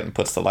socket and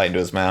puts the light into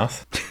his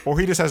mouth. Or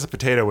he just has a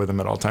potato with him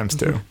at all times,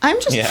 too. I'm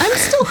Yeah.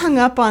 still hung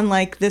up on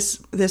like this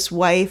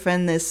wife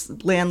and this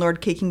landlord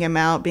kicking him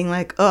out, being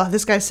like, oh,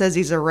 this guy says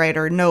he's a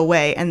writer, no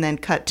way, and then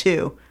cut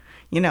to,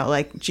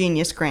 like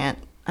Genius Grant.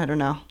 I don't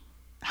know.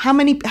 How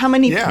many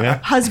Yeah.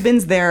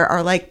 husbands there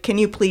are like, can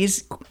you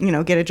please,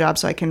 get a job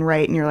so I can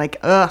write? And you're like,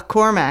 ugh,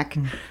 Cormac.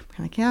 You're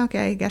like, yeah,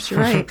 okay, I guess you're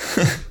right.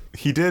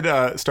 He did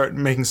start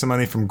making some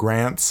money from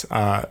grants.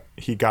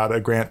 He got a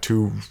grant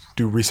to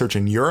do research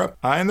in Europe.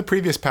 And the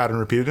previous pattern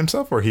repeated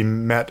himself, where he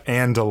met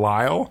Anne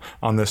Delisle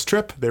on this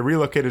trip. They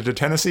relocated to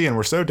Tennessee and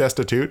were so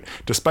destitute,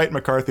 despite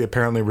McCarthy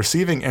apparently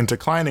receiving and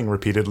declining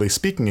repeatedly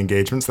speaking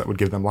engagements that would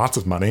give them lots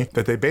of money,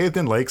 that they bathed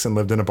in lakes and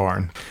lived in a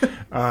barn.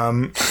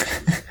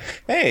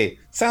 Hey,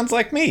 sounds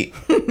like me.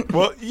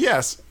 Well,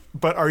 yes,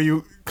 but are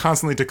you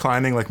constantly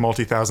declining like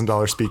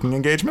multi-$1,000 speaking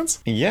engagements?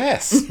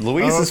 Yes,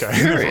 Louise is okay.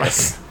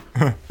 furious.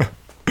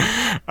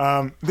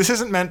 This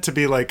isn't meant to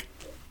be like,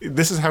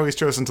 this is how he's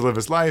chosen to live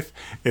his life.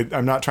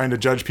 I'm not trying to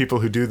judge people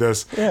who do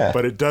this, Yeah.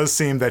 but it does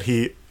seem that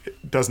he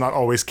does not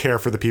always care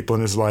for the people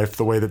in his life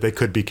the way that they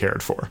could be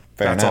cared for.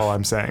 That's enough. all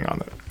I'm saying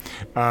on it.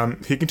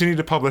 He continued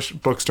to publish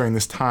books during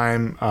this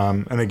time,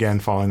 and again,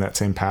 following that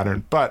same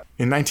pattern. But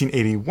in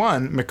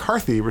 1981,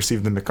 McCarthy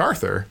received the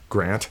MacArthur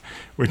Grant,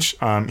 which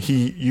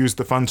he used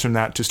the funds from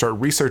that to start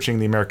researching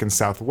the American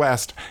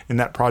Southwest, and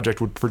that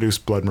project would produce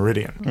Blood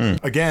Meridian.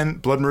 Again,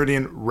 Blood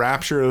Meridian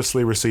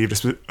rapturously received,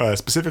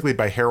 specifically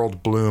by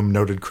Harold Bloom,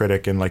 noted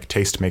critic and like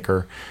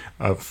tastemaker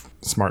of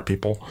smart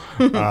people.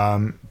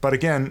 But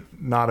again,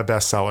 not a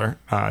bestseller.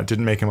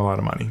 Didn't make him a lot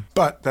of money.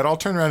 But that all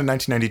turned around in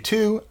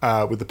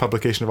 1992 with the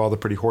publication of All the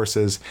Pretty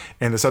Horses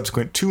and the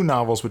subsequent two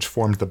novels which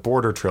formed the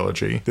Border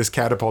Trilogy. This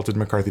catapulted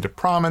McCarthy to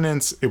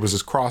prominence. It was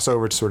his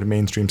crossover to sort of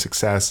mainstream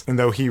success. And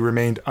though he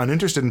remained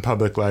uninterested in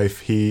public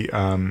life, he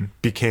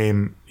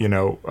became,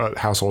 a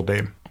household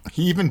name.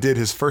 He even did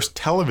his first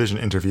television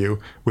interview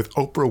with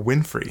Oprah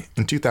Winfrey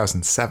in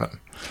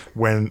 2007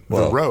 when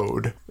The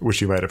Road,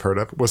 which you might have heard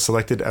of, was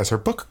selected as her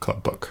book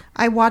club book.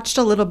 I watched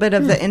a little bit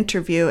of the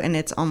interview, and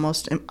it's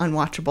almost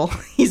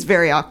unwatchable. He's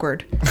very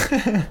awkward.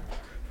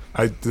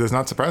 It does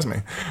not surprise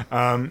me.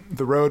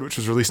 The Road, which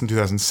was released in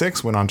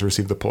 2006, went on to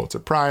receive the Pulitzer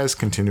Prize,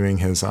 continuing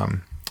his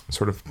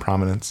sort of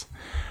prominence.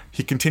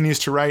 He continues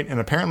to write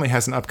and apparently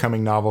has an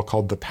upcoming novel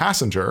called The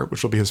Passenger,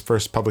 which will be his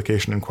first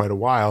publication in quite a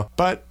while,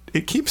 but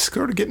it keeps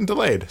sort of getting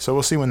delayed, so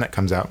we'll see when that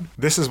comes out.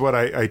 This is what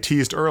I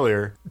teased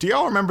earlier. Do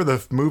y'all remember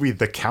the movie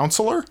The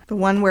Counselor? The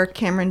one where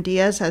Cameron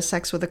Diaz has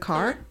sex with a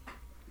car?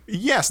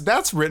 Yes,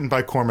 that's written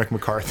by Cormac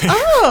McCarthy.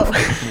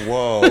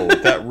 Whoa,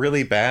 that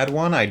really bad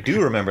one? I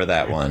do remember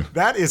that one.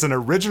 That is an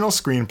original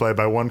screenplay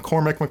by one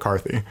Cormac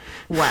McCarthy.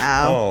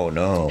 Wow. Oh,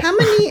 no. How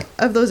many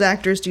of those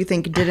actors do you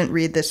think didn't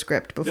read the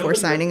script before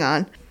signing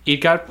on?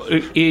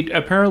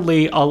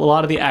 Apparently a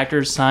lot of the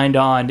actors signed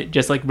on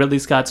just like Ridley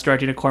Scott's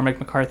directing a Cormac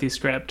McCarthy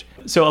script.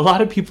 So a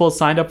lot of people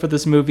signed up for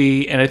this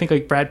movie, and I think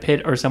like Brad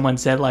Pitt or someone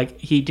said like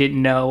he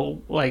didn't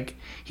know, like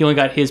he only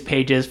got his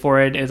pages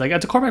for it. It's like,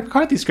 it's a Cormac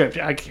McCarthy script.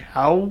 Like,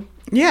 how?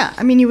 Yeah,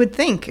 I mean, you would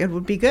think it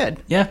would be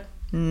good. Yeah.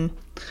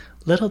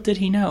 Little did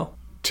he know.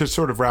 To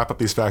sort of wrap up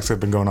these facts that have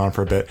been going on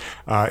for a bit,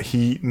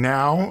 he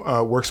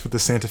now works with the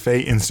Santa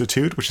Fe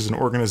Institute, which is an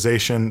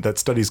organization that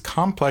studies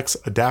complex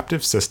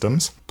adaptive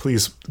systems.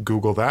 Please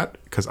Google that,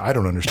 because I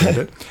don't understand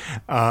it.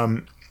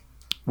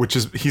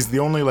 He's the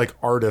only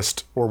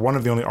artist, or one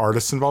of the only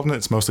artists involved in it.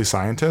 It's mostly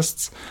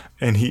scientists.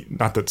 And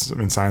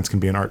science can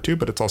be an art too,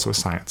 but it's also a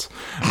science.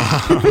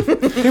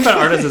 Think about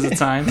artists as a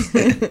science.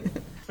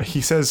 He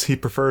says he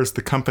prefers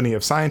the company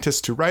of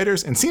scientists to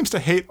writers and seems to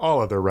hate all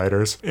other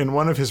writers. In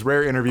one of his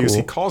rare interviews,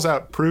 he calls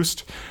out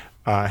Proust,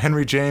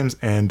 Henry James,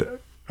 and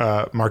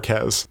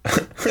Marquez.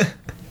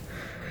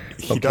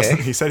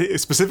 He said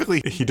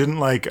specifically he didn't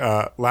like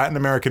Latin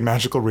American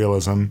magical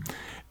realism,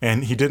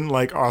 and he didn't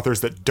like authors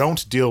that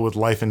don't deal with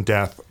life and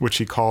death, which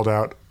he called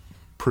out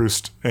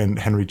Proust and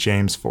Henry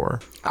James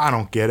for. I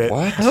don't get it.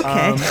 What?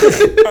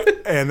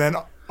 Okay. And then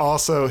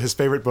also, his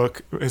favorite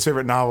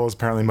novel is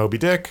apparently Moby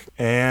Dick,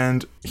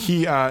 and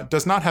he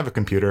does not have a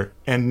computer.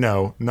 And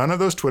no, none of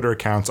those Twitter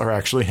accounts are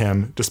actually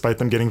him, despite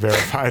them getting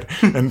verified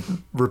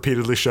and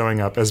repeatedly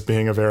showing up as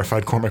being a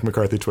verified Cormac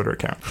McCarthy Twitter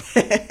account.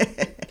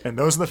 And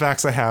those are the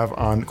facts I have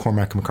on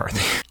Cormac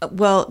McCarthy.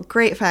 Well,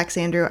 great facts,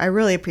 Andrew. I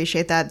really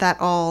appreciate that. That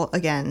all,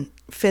 again,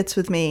 fits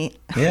with me.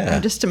 Yeah.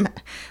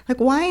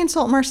 Why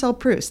insult Marcel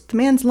Proust? The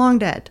man's long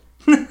dead.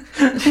 What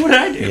did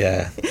I do?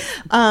 Yeah.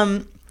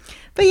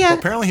 But But yeah.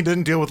 Apparently he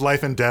didn't deal with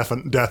life and death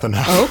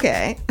enough.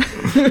 Okay.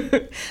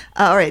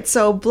 All right.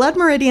 So Blood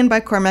Meridian by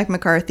Cormac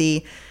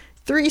McCarthy.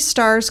 3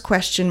 stars,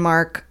 question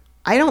mark.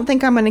 I don't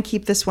think I'm going to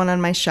keep this one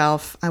on my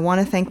shelf. I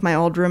want to thank my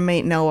old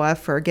roommate Noah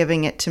for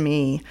giving it to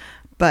me.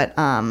 But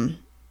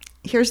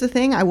here's the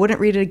thing. I wouldn't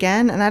read it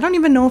again. And I don't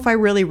even know if I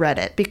really read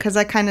it because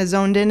I kind of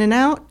zoned in and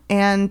out.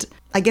 And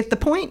I get the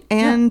point.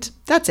 And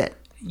that's it.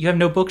 You have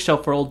no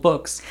bookshelf for old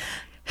books.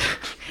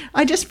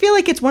 I just feel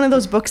like it's one of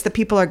those books that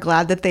people are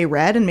glad that they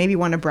read and maybe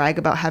want to brag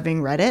about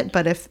having read it.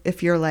 But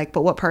if you're like,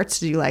 but what parts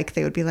did you like?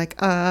 They would be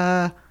like,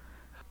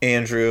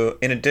 Andrew,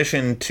 in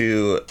addition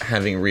to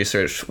having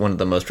researched one of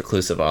the most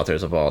reclusive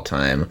authors of all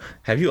time,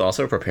 have you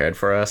also prepared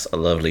for us a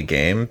lovely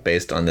game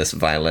based on this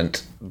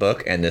violent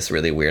book and this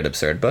really weird,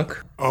 absurd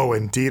book? Oh,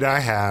 indeed I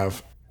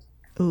have.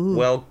 Ooh.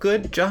 Well,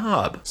 good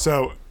job.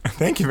 So,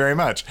 thank you very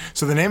much.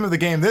 So the name of the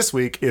game this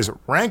week is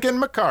Rankin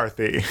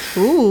McCarthy.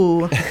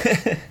 Ooh.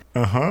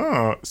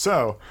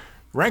 So,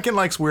 Rankin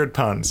likes weird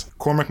puns.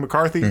 Cormac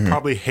McCarthy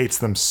probably hates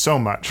them so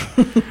much.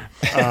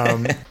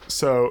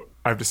 So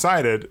I've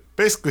decided,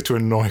 basically to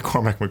annoy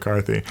Cormac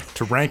McCarthy,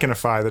 to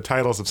Rankinify the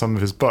titles of some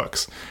of his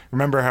books.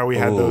 Remember how we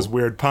had those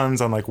weird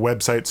puns on like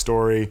Website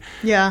Story?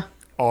 Yeah.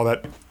 All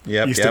that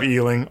East of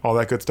Ealing, all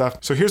that good stuff.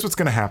 So here's what's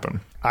going to happen.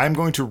 I'm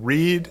going to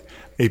read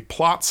a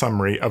plot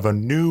summary of a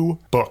new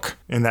book.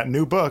 And that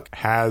new book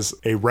has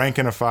a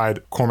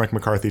Rankinified Cormac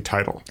McCarthy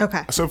title.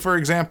 Okay. So for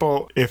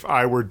example, if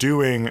I were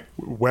doing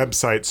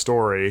Website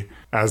Story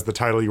as the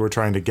title you were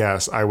trying to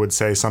guess, I would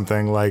say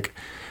something like,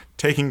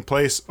 taking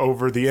place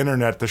over the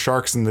internet, the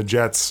Sharks and the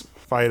Jets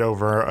fight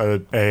over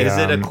a Is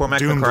it a Cormac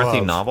Doom McCarthy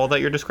glove. novel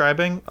that you're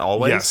describing?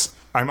 Always? Yes.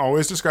 I'm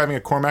always describing a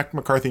Cormac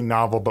McCarthy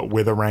novel, but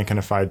with a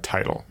Rankinified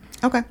title.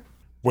 Okay.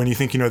 When you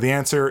think you know the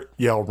answer,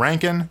 yell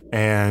Rankin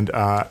and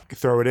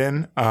throw it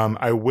in.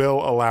 I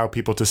will allow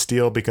people to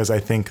steal because I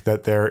think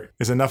that there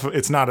is enough.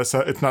 It's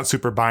not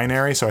super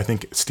binary, so I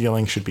think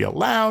stealing should be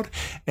allowed.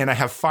 And I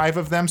have 5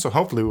 of them, so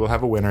hopefully we'll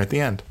have a winner at the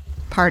end.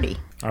 Party.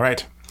 All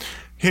right.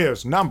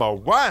 Here's number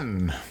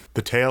 1.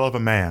 The tale of a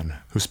man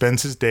who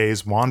spends his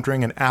days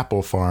wandering an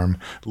apple farm,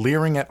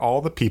 leering at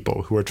all the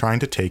people who are trying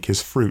to take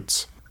his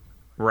fruits.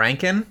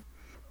 Rankin?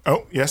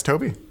 Oh, yes,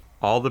 Toby.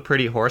 All the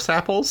Pretty Horse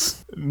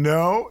Apples?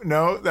 No,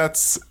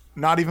 that's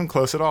not even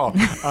close at all.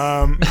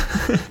 I'm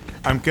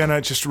going to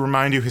just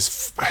remind you his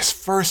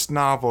first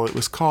novel. It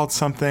was called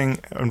something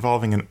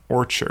involving an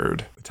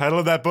orchard. The title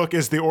of that book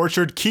is The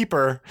Orchard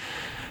Keeper.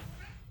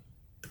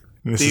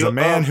 And this is a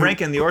man who...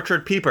 Rankin, the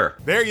Orchard Peeper.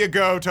 There you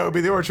go,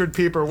 Toby, the Orchard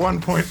Peeper.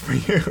 1 point for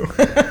you.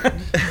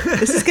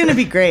 This is going to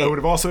be great. I would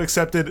have also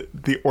accepted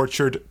the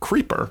Orchard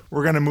Creeper.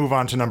 We're going to move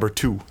on to number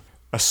 2.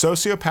 A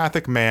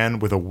sociopathic man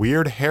with a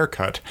weird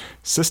haircut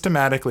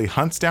systematically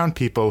hunts down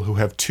people who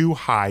have too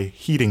high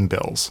heating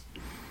bills.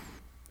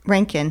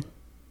 Rankin.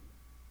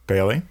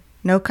 Bailey?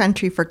 No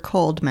Country for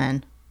Cold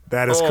Men.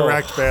 That is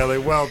correct, Bailey.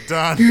 Well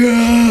done.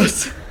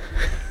 Yes!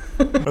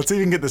 Let's see if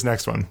you can get this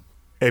next one.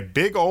 A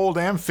big old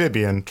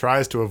amphibian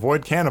tries to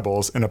avoid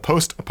cannibals in a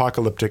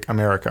post-apocalyptic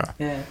America.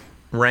 Yeah.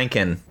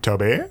 Rankin,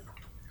 Toby?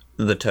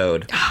 the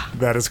Toad.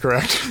 That is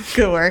correct.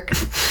 Good work.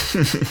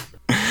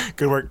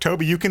 Good work.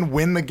 Toby, you can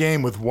win the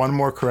game with one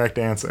more correct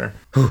answer.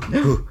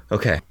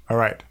 Okay. All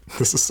right.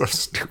 This is so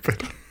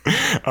stupid.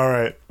 All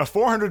right. A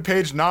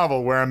 400-page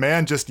novel where a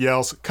man just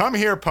yells, "Come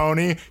here,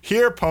 pony.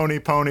 Here, pony,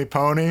 pony,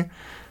 pony."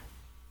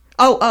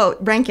 Oh,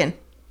 Rankin.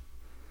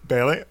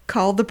 Bailey?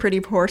 Call the Pretty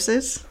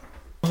Horses.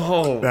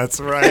 Oh, That's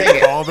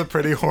right. All the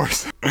Pretty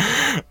Horses.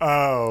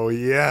 Oh,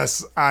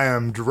 yes. I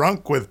am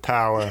drunk with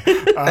power.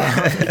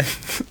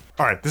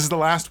 All right. This is the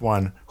last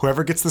one.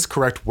 Whoever gets this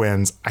correct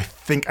wins. I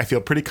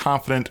feel pretty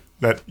confident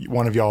that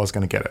one of y'all is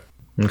going to get it.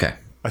 okay.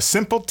 A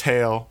simple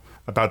tale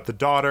about the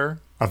daughter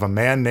of a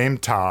man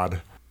named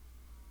Todd.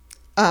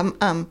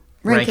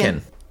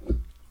 Rankin.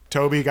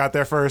 Toby got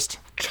there first.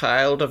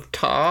 Child of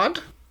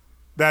Todd?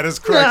 That is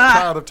correct.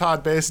 Child of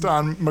Todd, based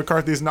on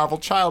McCarthy's novel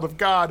Child of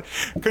God.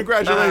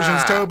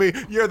 Congratulations, Toby.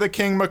 You're the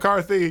King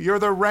McCarthy. You're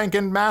the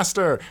Rankin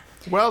Master.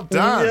 Well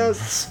done.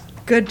 Yes.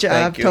 Good job,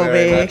 Thank you Toby.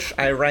 very much.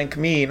 I rank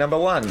me number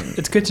 1.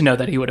 It's good to know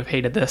that he would have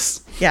hated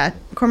this. Yeah,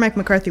 Cormac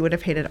McCarthy would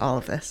have hated all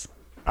of this.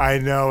 I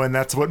know, and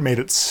that's what made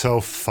it so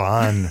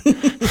fun.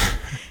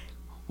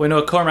 We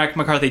know Cormac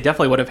McCarthy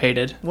definitely would have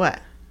hated What?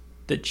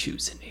 The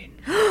Choosing.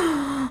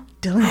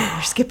 Dylan,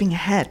 you're skipping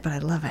ahead, but I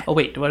love it. Oh,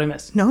 wait, what did I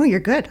miss? No, you're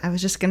good. I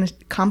was just going to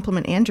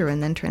compliment Andrew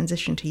and then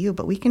transition to you,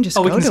 but we can just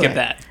Oh, go we can to skip it.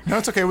 that. No,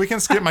 it's okay. We can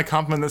skip my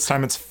compliment this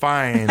time. It's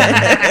fine.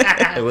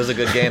 It was a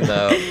good game,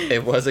 though.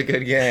 It was a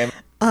good game.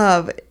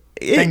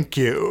 Thank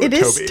you, It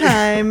is Toby.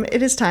 time.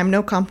 It is time.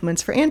 No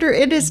compliments for Andrew.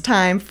 It is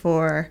time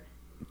for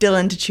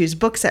Dylan to choose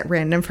books at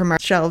random from our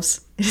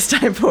shelves. It is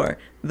time for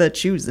The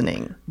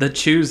Choosing. The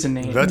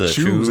Choosing. The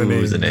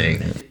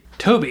choosing.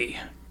 Toby,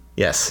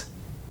 Yes.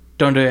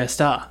 ¿dónde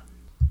está?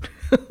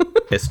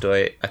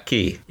 Estoy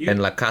aquí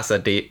en la casa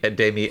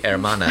de mi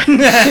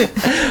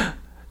hermana.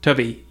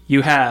 Toby,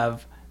 you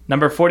have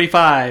number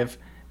 45,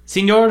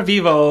 Señor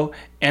Vivo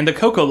and the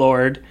Coco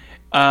Lord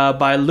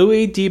by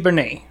Louis D.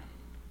 Bernay.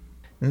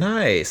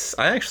 Nice.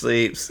 I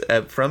actually,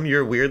 from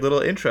your weird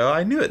little intro,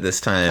 I knew it this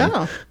time.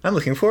 Oh. I'm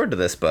looking forward to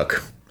this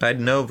book. I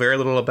know very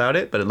little about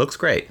it, but it looks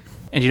great.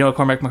 And you know what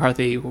Cormac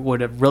McCarthy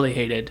would have really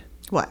hated?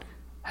 What?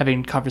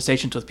 Having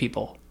conversations with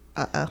people.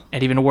 Uh-oh.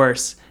 And even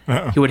worse,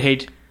 he would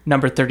hate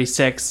number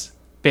 36,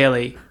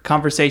 Bailey,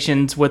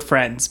 Conversations with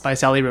Friends by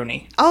Sally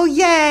Rooney. Oh,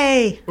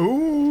 yay!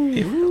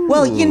 Ooh.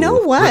 Well, you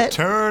know what?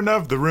 Return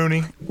of the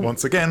Rooney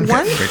once again.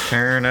 One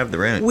Return of the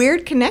Rooney.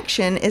 weird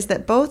connection is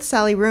that both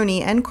Sally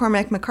Rooney and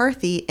Cormac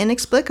McCarthy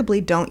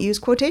inexplicably don't use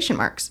quotation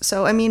marks.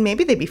 So, I mean,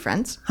 maybe they'd be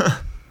friends.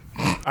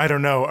 I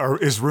don't know.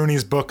 Is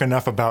Rooney's book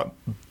enough about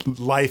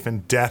life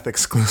and death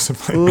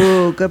exclusively?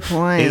 Ooh, good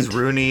point. Is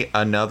Rooney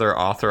another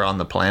author on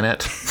the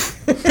planet?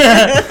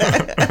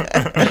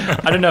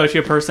 I don't know, is she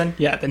a person?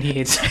 Yeah, then he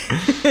hates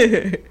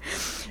it.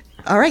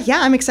 All right,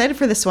 yeah, I'm excited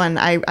for this one.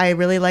 I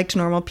really liked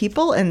Normal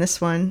People, and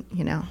this one,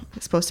 you know,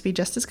 is supposed to be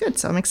just as good,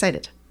 so I'm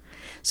excited.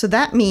 So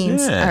that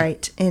means, Yeah. all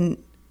right, in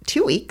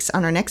 2 weeks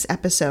on our next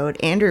episode,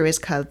 Andrew is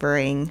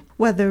covering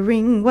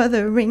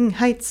Wuthering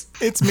Heights,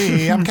 It's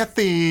me. I'm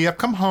Kathy. I've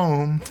come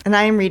home. and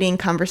I am reading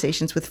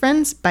Conversations with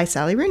Friends by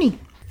Sally Rooney.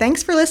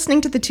 Thanks for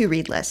listening to the To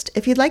Read List.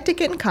 If you'd like to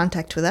get in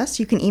contact with us,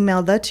 you can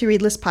email the To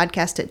Read List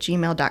podcast at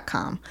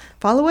gmail.com.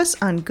 Follow us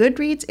on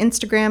Goodreads,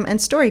 Instagram,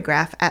 and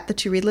Storygraph at the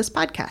To Read List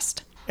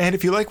podcast. And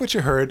if you like what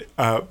you heard,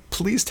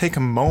 please take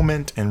a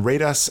moment and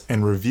rate us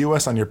and review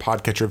us on your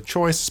podcatcher of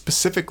choice,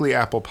 specifically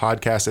Apple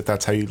Podcasts, if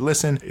that's how you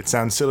listen. It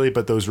sounds silly,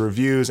 but those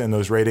reviews and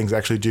those ratings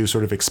actually do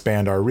sort of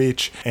expand our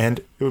reach. And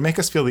it would make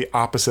us feel the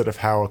opposite of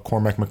how a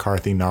Cormac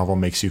McCarthy novel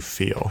makes you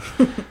feel.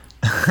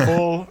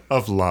 Full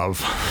of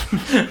love.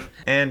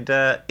 And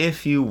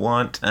if you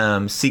want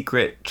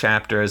secret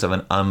chapters of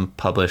an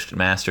unpublished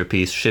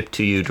masterpiece shipped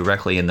to you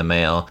directly in the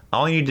mail,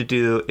 all you need to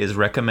do is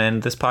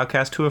recommend this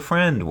podcast to a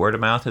friend. Word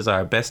of mouth is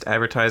our best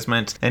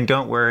advertisement. And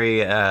don't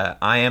worry,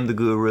 I am the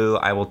guru.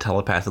 I will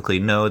telepathically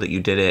know that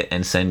you did it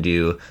and send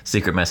you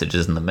secret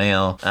messages in the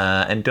mail.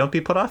 And don't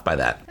be put off by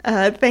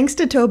that. Thanks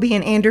to Toby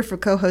and Andrew for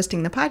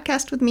co-hosting the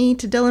podcast with me,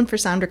 to Dylan for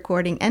sound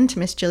recording, and to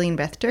Miss Jillian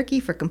Beth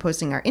Turkey for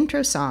composing our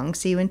intro song.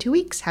 See you in 2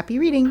 weeks. Happy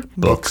reading.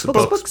 Books.